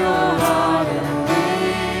with your heart and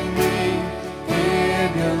lead me in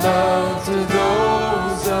your love to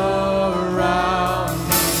those around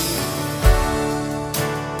me.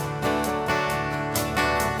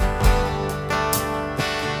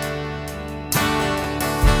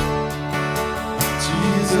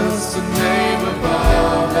 Jesus, the name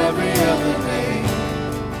above every other name.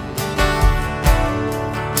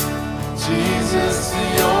 Jesus, the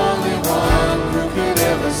only one who could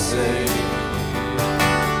ever save.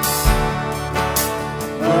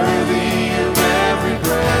 Worthy of every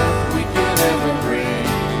breath we could ever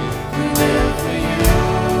breathe. We live for you.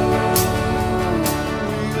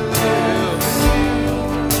 We live for you.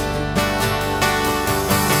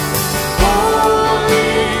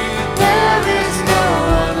 Holy, there is no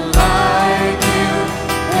one like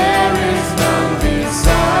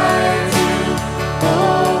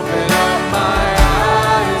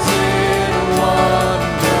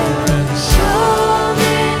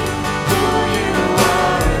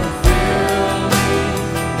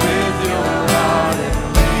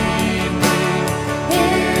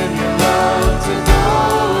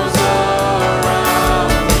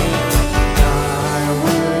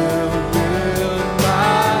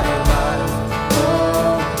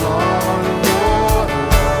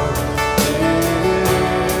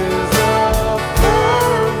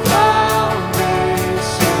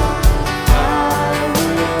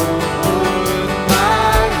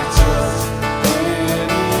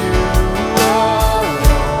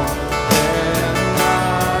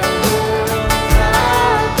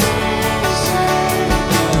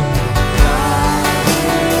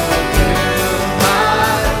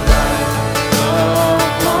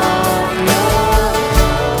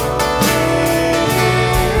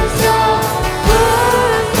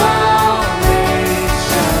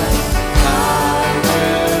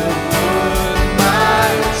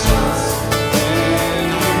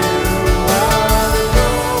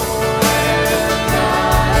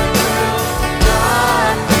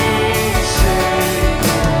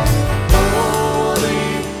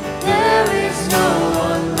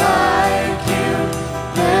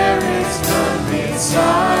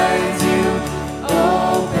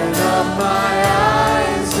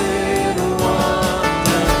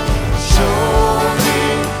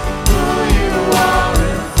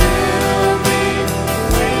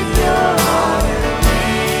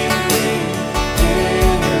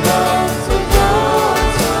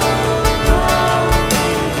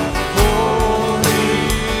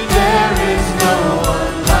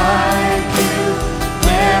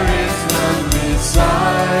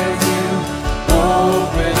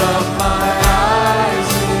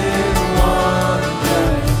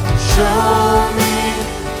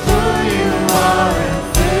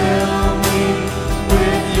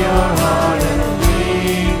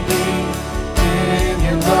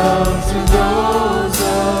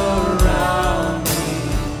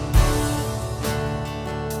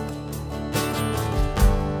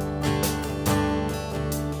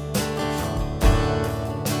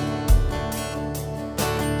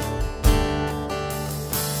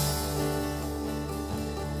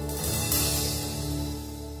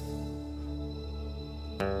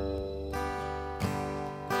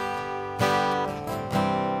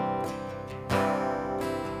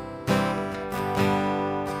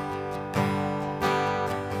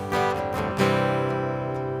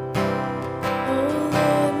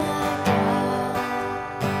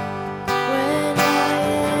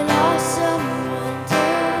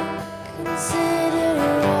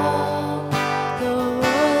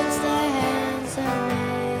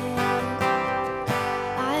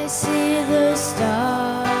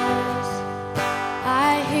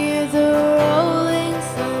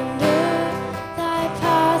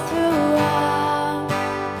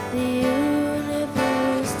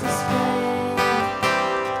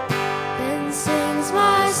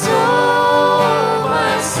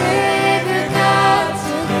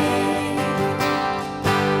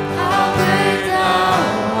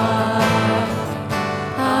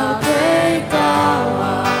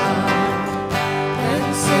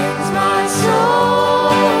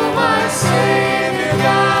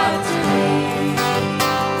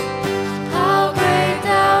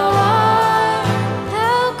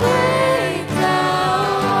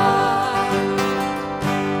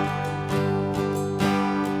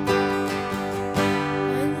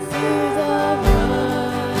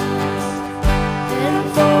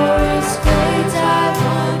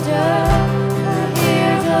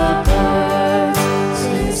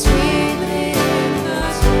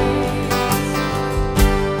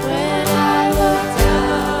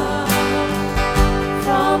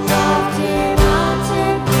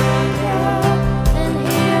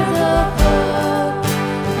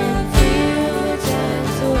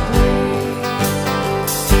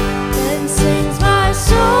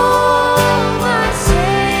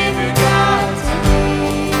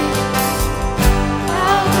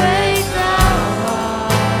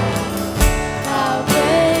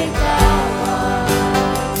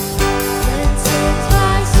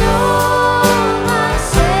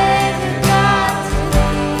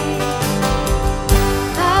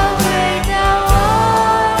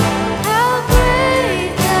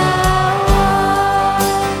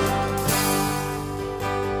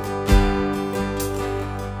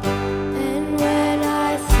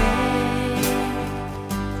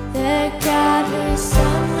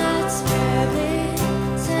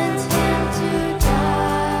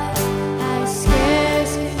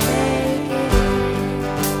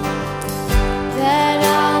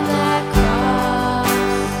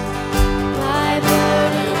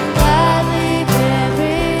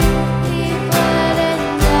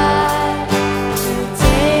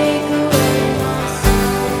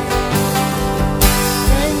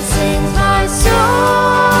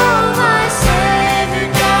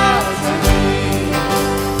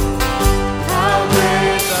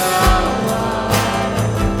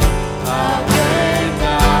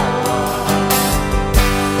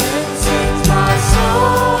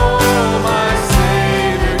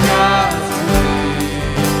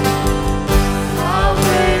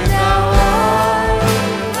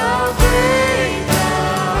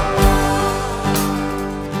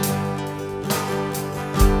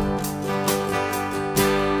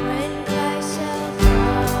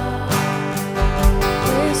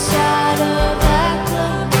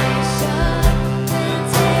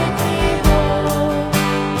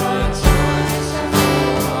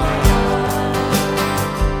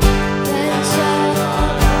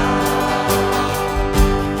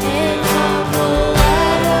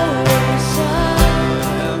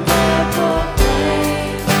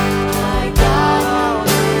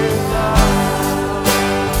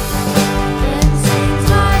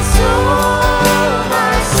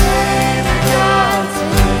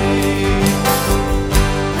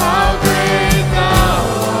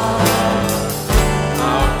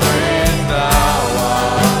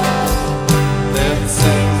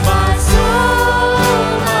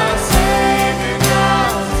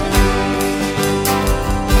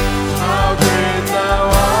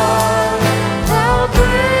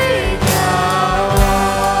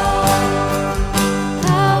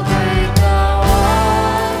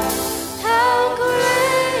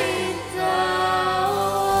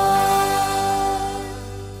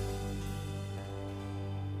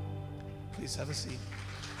Please have a seat.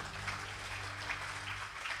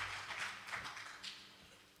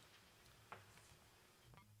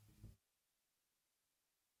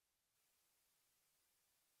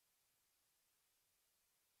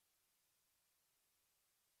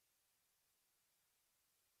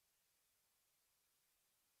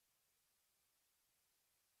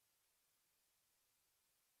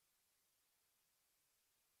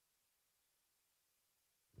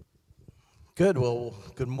 Good. Well,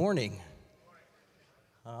 good morning.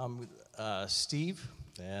 I'm Steve,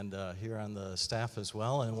 and here on the staff as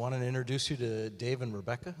well, and want to introduce you to Dave and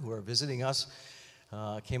Rebecca, who are visiting us.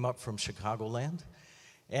 Came up from Chicagoland,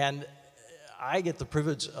 and I get the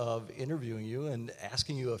privilege of interviewing you and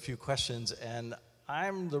asking you a few questions. And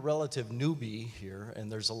I'm the relative newbie here,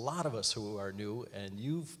 and there's a lot of us who are new, and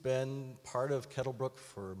you've been part of Kettlebrook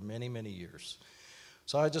for many, many years.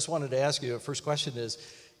 So I just wanted to ask you, the first question is,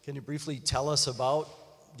 can you briefly tell us about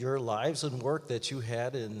your lives and work that you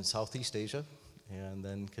had in Southeast Asia, and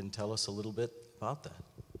then can tell us a little bit about that?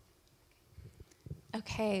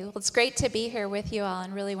 Okay, well, it's great to be here with you all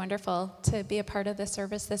and really wonderful to be a part of the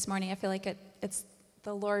service this morning. I feel like it's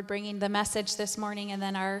the Lord bringing the message this morning and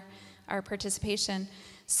then our participation.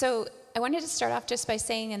 So I wanted to start off just by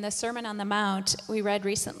saying in the Sermon on the Mount, we read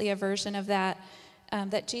recently a version of that,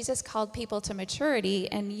 that Jesus called people to maturity,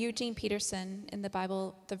 and Eugene Peterson in the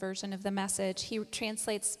Bible, the version of the Message, he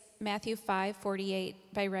translates Matthew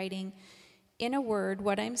 5:48 by writing, "In a word,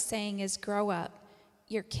 what I'm saying is grow up.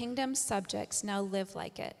 Your kingdom subjects now live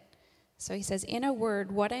like it." So he says, in a word,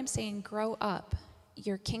 what I'm saying, grow up.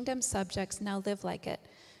 Your kingdom subjects now live like it.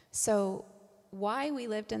 So why we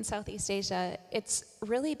lived in Southeast Asia, it's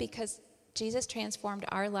really because Jesus transformed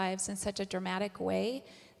our lives in such a dramatic way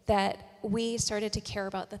that we started to care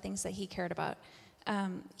about the things that he cared about.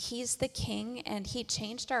 He's the king, and he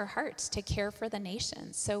changed our hearts to care for the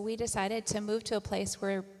nations. So we decided to move to a place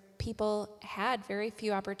where people had very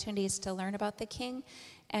few opportunities to learn about the king,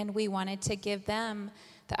 and we wanted to give them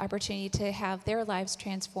the opportunity to have their lives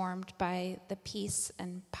transformed by the peace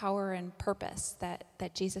and power and purpose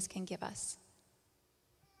that Jesus can give us.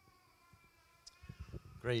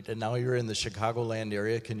 Great. And now you're in the Chicagoland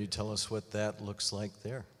area. Can you tell us what that looks like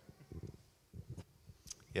there?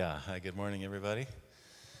 Yeah. Hi, good morning, everybody.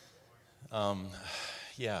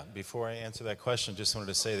 Before I answer that question, just wanted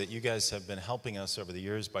to say that you guys have been helping us over the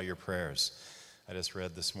years by your prayers. I just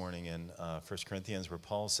read this morning in 1 Corinthians where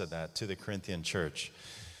Paul said that to the Corinthian church,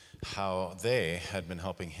 how they had been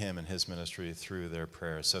helping him in his ministry through their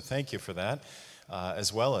prayers. So thank you for that,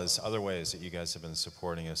 as well as other ways that you guys have been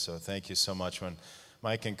supporting us. So thank you so much. When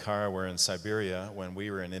Mike and Cara were in Siberia, when we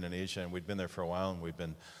were in Indonesia, and we'd been there for a while, and we'd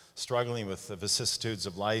been struggling with the vicissitudes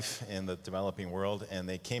of life in the developing world, and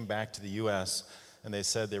they came back to the U.S., and they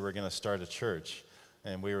said they were going to start a church.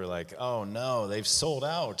 And we were like, oh no, they've sold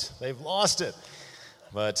out. They've lost it.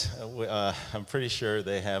 But I'm pretty sure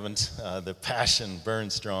they haven't. The passion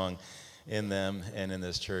burns strong in them and in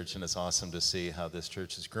this church, and it's awesome to see how this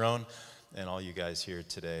church has grown and all you guys here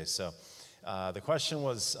today. So the question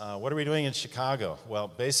was, what are we doing in Chicago? Well,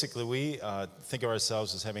 basically, we think of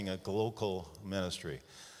ourselves as having a global ministry,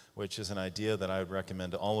 which is an idea that I would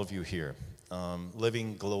recommend to all of you here.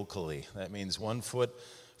 Living locally. That means one foot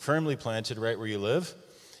firmly planted right where you live,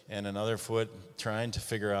 and another foot trying to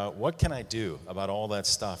figure out, what can I do about all that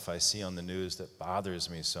stuff I see on the news that bothers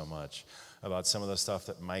me so much, about some of the stuff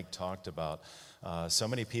that Mike talked about. So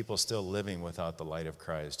many people still living without the light of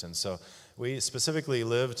Christ. And so we specifically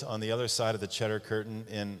lived on the other side of the Cheddar Curtain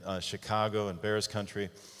in Chicago and Bears country.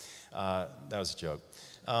 That was a joke.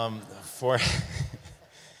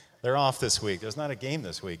 They're off this week. There's not a game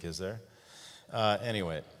this week, is there?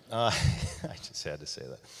 Anyway, I just had to say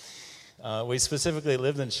that. We specifically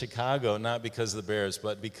lived in Chicago, not because of the Bears,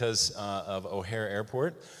 but because of O'Hare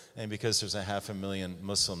Airport, and because there's 500,000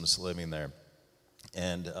 Muslims living there.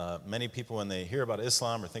 And many people, when they hear about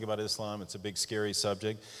Islam or think about Islam, it's a big, scary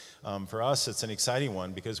subject. For us, it's an exciting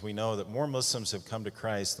one because we know that more Muslims have come to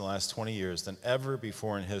Christ in the last 20 years than ever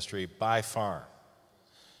before in history, by far.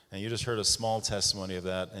 And you just heard a small testimony of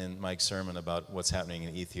that in Mike's sermon about what's happening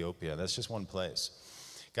in Ethiopia. That's just one place.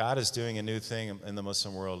 God is doing a new thing in the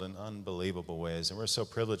Muslim world in unbelievable ways, and we're so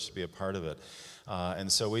privileged to be a part of it.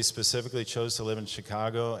 And so we specifically chose to live in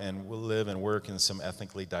Chicago, and we'll live and work in some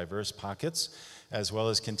ethnically diverse pockets, as well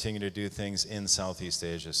as continue to do things in Southeast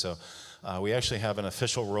Asia. So we actually have an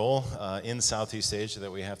official role in Southeast Asia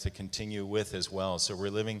that we have to continue with as well. So we're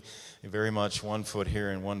living very much one foot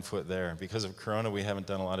here and one foot there. Because of Corona, we haven't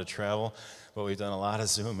done a lot of travel, but we've done a lot of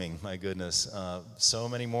Zooming, my goodness. So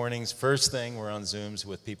many mornings, first thing we're on Zooms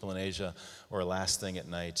with people in Asia, or last thing at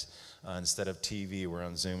night. Instead of TV, we're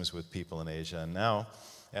on Zooms with people in Asia. And now,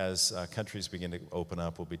 as countries begin to open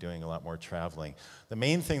up, we'll be doing a lot more traveling. The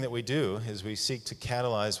main thing that we do is we seek to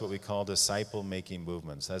catalyze what we call disciple-making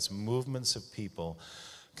movements. That's movements of people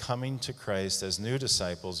coming to Christ as new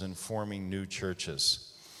disciples and forming new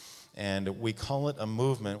churches. And we call it a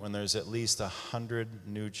movement when there's at least 100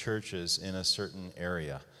 new churches in a certain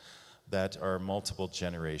area that are multiple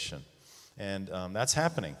generation. And that's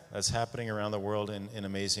happening. That's happening around the world in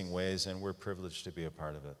amazing ways, and we're privileged to be a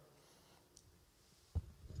part of it.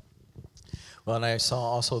 Well, and I saw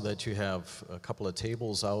also that you have a couple of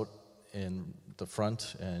tables out in the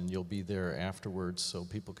front, and you'll be there afterwards so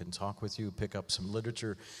people can talk with you, pick up some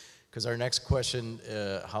literature. Because our next question,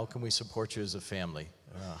 how can we support you as a family?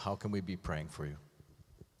 How can we be praying for you?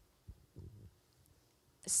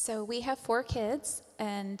 So we have 4 kids,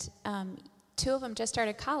 and 2 of them just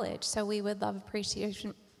started college, so we would love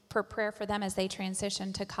appreciation for prayer for them as they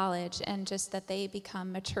transition to college, and just that they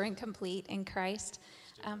become mature and complete in Christ.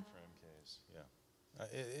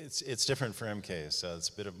 It's different for MKs, so it's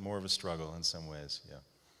a bit more of a struggle in some ways,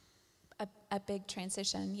 yeah. A big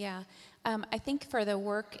transition, yeah. I think for the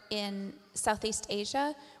work in Southeast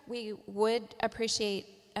Asia, we would appreciate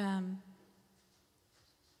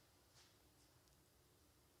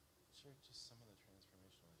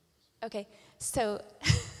Okay, so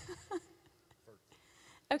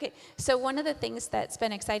so one of the things that's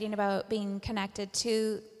been exciting about being connected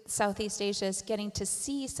to Southeast Asia is getting to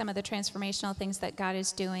see some of the transformational things that God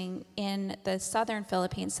is doing in the southern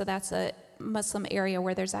Philippines. So that's a Muslim area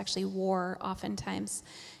where there's actually war oftentimes.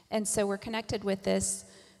 And so we're connected with this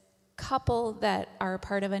couple that are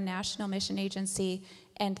part of a national mission agency,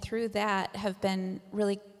 and through that have been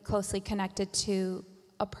really closely connected to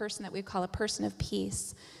a person that we call a person of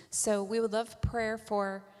peace. So we would love prayer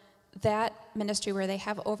for that ministry where they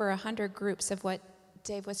have over 100 groups of what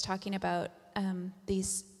Dave was talking about.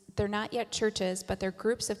 They're not yet churches, but they're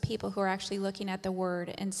groups of people who are actually looking at the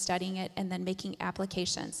Word and studying it and then making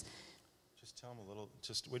applications. Just tell them a little,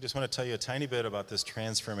 we just want to tell you a tiny bit about this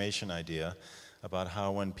transformation idea, about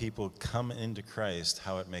how when people come into Christ,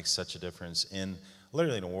 how it makes such a difference in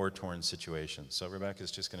literally in a war-torn situation. So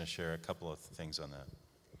Rebecca's just going to share a couple of things on that.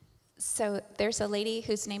 So there's a lady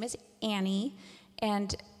whose name is Annie,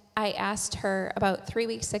 and I asked her about 3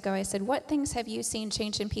 weeks ago, I said, what things have you seen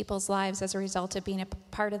change in people's lives as a result of being a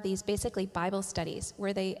part of these basically Bible studies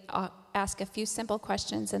where they ask a few simple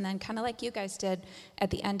questions and then kind of like you guys did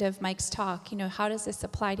at the end of Mike's talk, how does this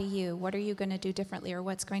apply to you? What are you going to do differently, or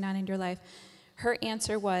what's going on in your life? Her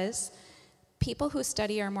answer was, people who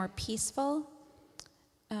study are more peaceful.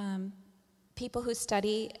 People who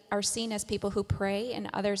study are seen as people who pray, and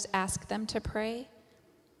others ask them to pray.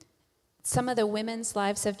 Some of the women's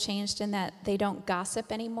lives have changed in that they don't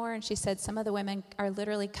gossip anymore. And she said some of the women are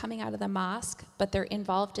literally coming out of the mosque, but they're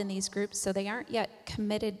involved in these groups. So they aren't yet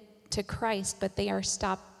committed to Christ, but they are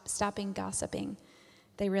stopping gossiping.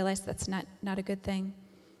 They realize that's not a good thing.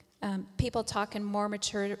 People talk in more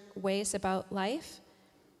mature ways about life,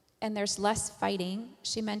 and there's less fighting.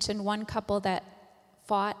 She mentioned one couple that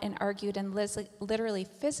fought and argued and literally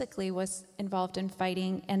physically was involved in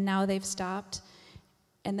fighting, and now they've stopped.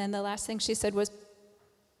 And then the last thing she said was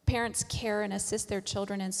parents care and assist their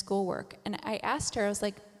children in schoolwork. And I asked her, I was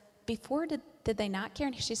like, before did they not care?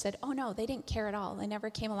 And she said, oh no, they didn't care at all. They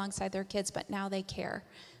never came alongside their kids, but now they care.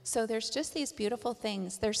 So there's just these beautiful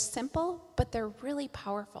things. They're simple, but they're really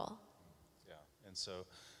powerful. Yeah, and so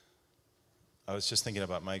I was just thinking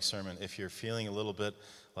about Mike's sermon. If you're feeling a little bit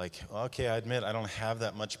like, okay, I admit I don't have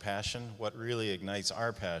that much passion, what really ignites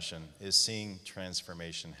our passion is seeing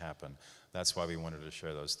transformation happen. That's why we wanted to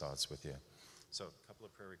share those thoughts with you. So, a couple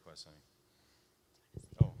of prayer requests, honey.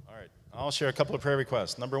 Oh, all right. I'll share a couple of prayer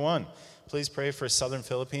requests. Number 1, please pray for Southern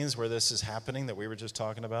Philippines where this is happening that we were just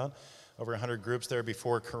talking about. Over 100 groups there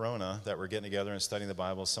before Corona that were getting together and studying the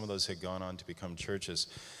Bible. Some of those had gone on to become churches.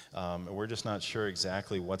 We're just not sure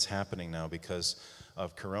exactly what's happening now because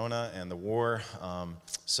of Corona and the war.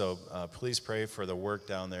 So please pray for the work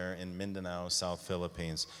down there in Mindanao, South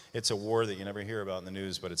Philippines. It's a war that you never hear about in the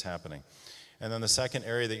news, but it's happening. And then the second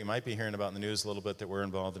area that you might be hearing about in the news a little bit that we're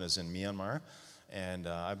involved in is in Myanmar. And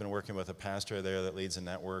I've been working with a pastor there that leads a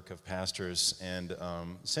network of pastors. And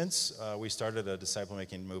since we started a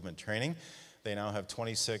disciple-making movement training, they now have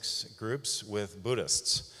 26 groups with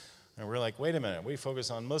Buddhists. And we're like, wait a minute, we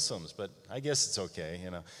focus on Muslims, but I guess it's okay,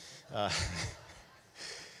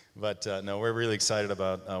 But no, we're really excited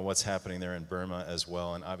about what's happening there in Burma as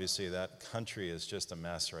well. And obviously that country is just a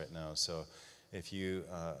mess right now. So if you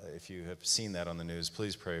have seen that on the news,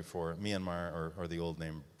 please pray for Myanmar, or the old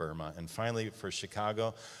name Burma. And finally, for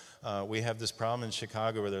Chicago, we have this problem in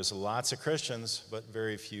Chicago where there's lots of Christians, but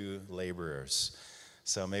very few laborers.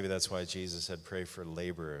 So maybe that's why Jesus said, pray for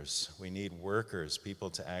laborers. We need workers, people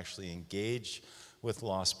to actually engage with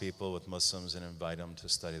lost people, with Muslims, and invite them to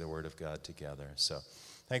study the Word of God together. So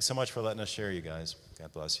thanks so much for letting us share, you guys.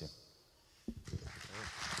 God bless you.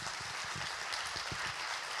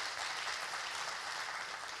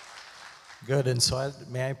 Good, and so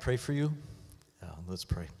may I pray for you? Let's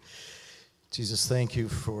pray. Jesus, thank you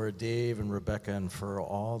for Dave and Rebecca and for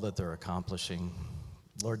all that they're accomplishing.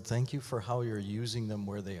 Lord, thank you for how you're using them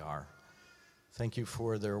where they are. Thank you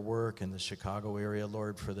for their work in the Chicago area,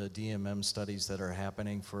 Lord, for the DMM studies that are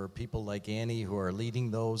happening, for people like Annie who are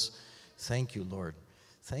leading those. Thank you, Lord.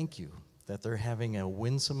 Thank you that they're having a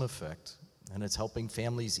winsome effect, and it's helping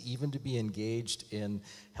families even to be engaged in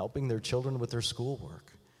helping their children with their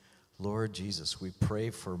schoolwork. Lord Jesus, we pray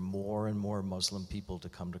for more and more Muslim people to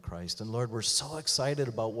come to Christ. And Lord, we're so excited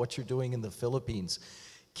about what you're doing in the Philippines.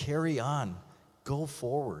 Carry on. Go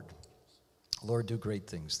forward. Lord, do great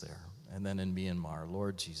things there. And then in Myanmar,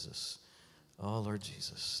 Lord Jesus. Oh, Lord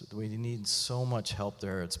Jesus, we need so much help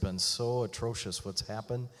there. It's been so atrocious what's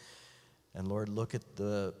happened. And Lord, look at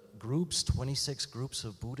the groups, 26 groups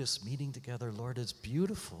of Buddhists meeting together. Lord, it's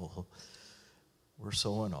beautiful. We're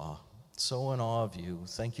so in awe of you.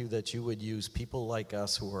 Thank you that you would use people like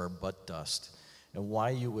us who are but dust. And why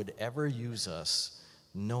you would ever use us,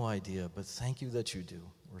 no idea, but thank you that you do.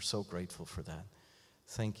 We're so grateful for that.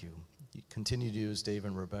 Thank you. You continue to use Dave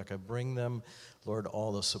and Rebecca. Bring them, Lord,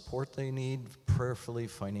 all the support they need, prayerfully,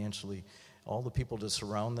 financially, all the people to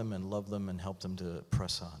surround them and love them and help them to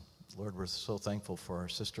press on. Lord, we're so thankful for our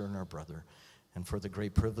sister and our brother and for the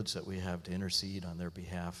great privilege that we have to intercede on their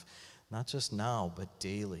behalf, not just now, but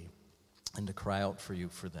daily, and to cry out for you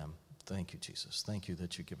for them. Thank you, Jesus. Thank you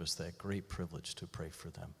that you give us that great privilege to pray for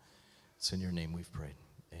them. It's in your name we've prayed.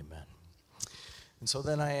 Amen. And so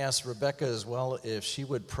then I asked Rebecca as well if she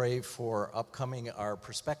would pray for upcoming our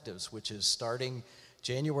perspectives, which is starting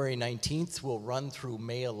January 19th. We'll run through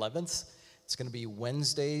May 11th. It's going to be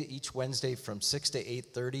Wednesday, each Wednesday from 6 to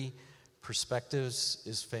 8:30. Perspectives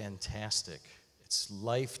is fantastic. It's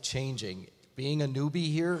life-changing. Being a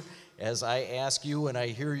newbie here, as I ask you and I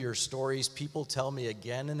hear your stories, people tell me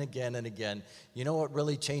again and again and again, you know what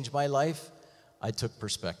really changed my life? I took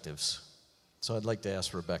perspectives. So I'd like to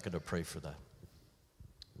ask Rebecca to pray for that.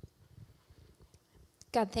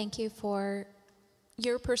 God, thank you for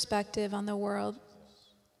your perspective on the world.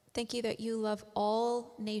 Thank you that you love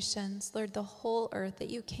all nations, Lord, the whole earth, that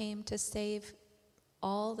you came to save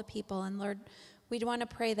all the people. And Lord, we'd want to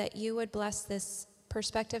pray that you would bless this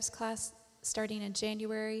perspectives class starting in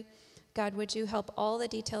January. God, would you help all the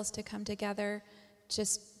details to come together?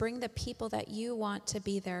 Just bring the people that you want to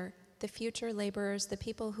be there, the future laborers, the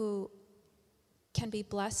people who can be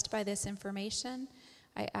blessed by this information.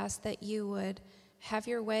 I ask that you would have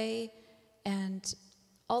your way and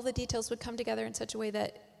all the details would come together in such a way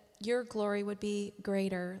that your glory would be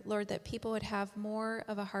greater. Lord, that people would have more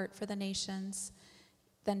of a heart for the nations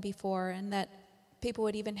than before, and that people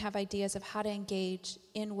would even have ideas of how to engage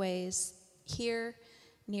in ways here,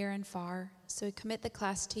 near, and far. So we commit the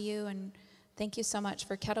class to you, and thank you so much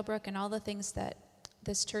for Kettlebrook and all the things that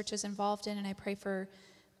this church is involved in, and I pray for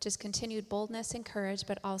just continued boldness and courage,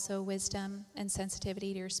 but also wisdom and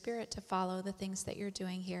sensitivity to your spirit to follow the things that you're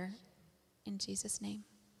doing here. In Jesus' name.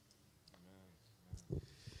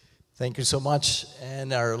 Thank you so much.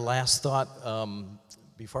 And our last thought,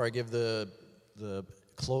 before I give the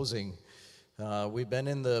closing, we've been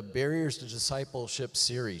in the Barriers to Discipleship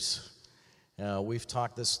series. We've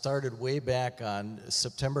talked, this started way back on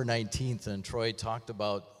September 19th, and Troy talked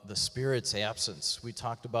about the Spirit's absence. We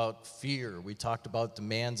talked about fear. We talked about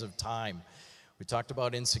demands of time. We talked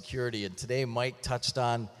about insecurity. And today Mike touched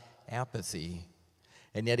on apathy.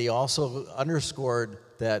 And yet he also underscored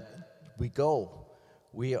that we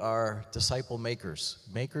are disciple makers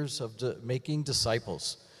of making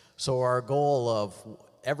disciples. So our goal of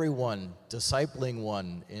everyone discipling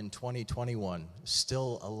one in 2021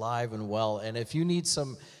 still alive and well. And if you need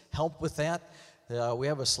some help with that, we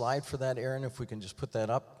have a slide for that, Aaron, if we can just put that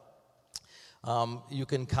up. You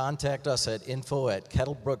can contact us at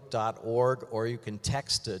info@kettlebrook.org, or you can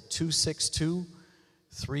text to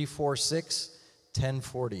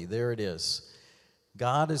 262-346-1040. There it is.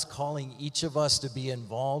 God is calling each of us to be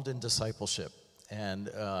involved in discipleship. And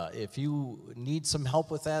if you need some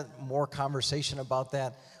help with that, more conversation about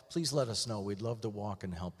that, please let us know. We'd love to walk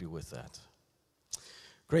and help you with that.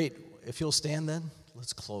 Great. If you'll stand then,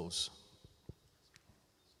 let's close.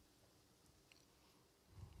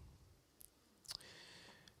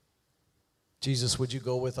 Jesus, would you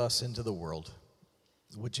go with us into the world?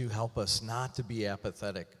 Would you help us not to be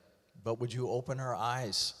apathetic, but would you open our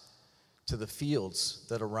eyes to the fields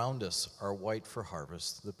that around us are white for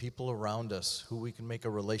harvest, the people around us who we can make a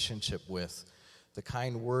relationship with, the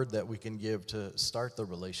kind word that we can give to start the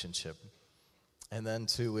relationship, and then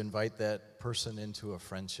to invite that person into a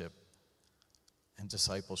friendship and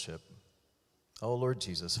discipleship. Oh, Lord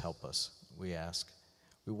Jesus, help us, we ask.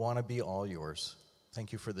 We want to be all yours.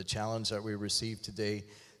 Thank you for the challenge that we received today.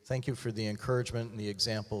 Thank you for the encouragement and the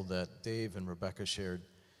example that Dave and Rebecca shared.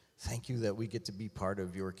 Thank you that we get to be part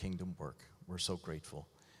of your kingdom work. We're so grateful.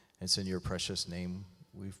 It's in your precious name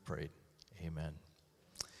we've prayed. Amen.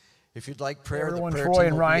 If you'd like prayer, everyone, the prayer Troy team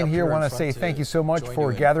and will be Ryan up here in want to front say thank you so much join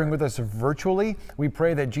for you in gathering prayer. with us virtually. We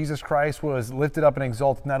pray that Jesus Christ was lifted up and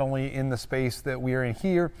exalted not only in the space that we are in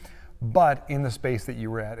here, but in the space that you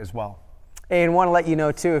were at as well. And want to let you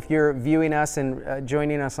know, too, if you're viewing us and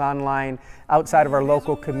joining us online outside of our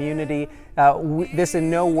local community, this in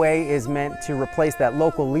no way is meant to replace that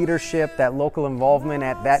local leadership, that local involvement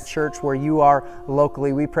at that church where you are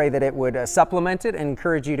locally. We pray that it would supplement it and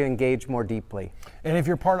encourage you to engage more deeply. And if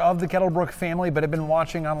you're part of the Kettlebrook family but have been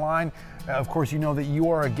watching online, of course you know that you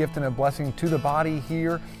are a gift and a blessing to the body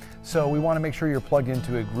here. So we want to make sure you're plugged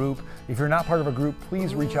into a group. If you're not part of a group,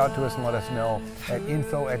 please reach out to us and let us know at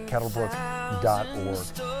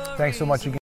info@kettlebrook.org. Thanks so much again.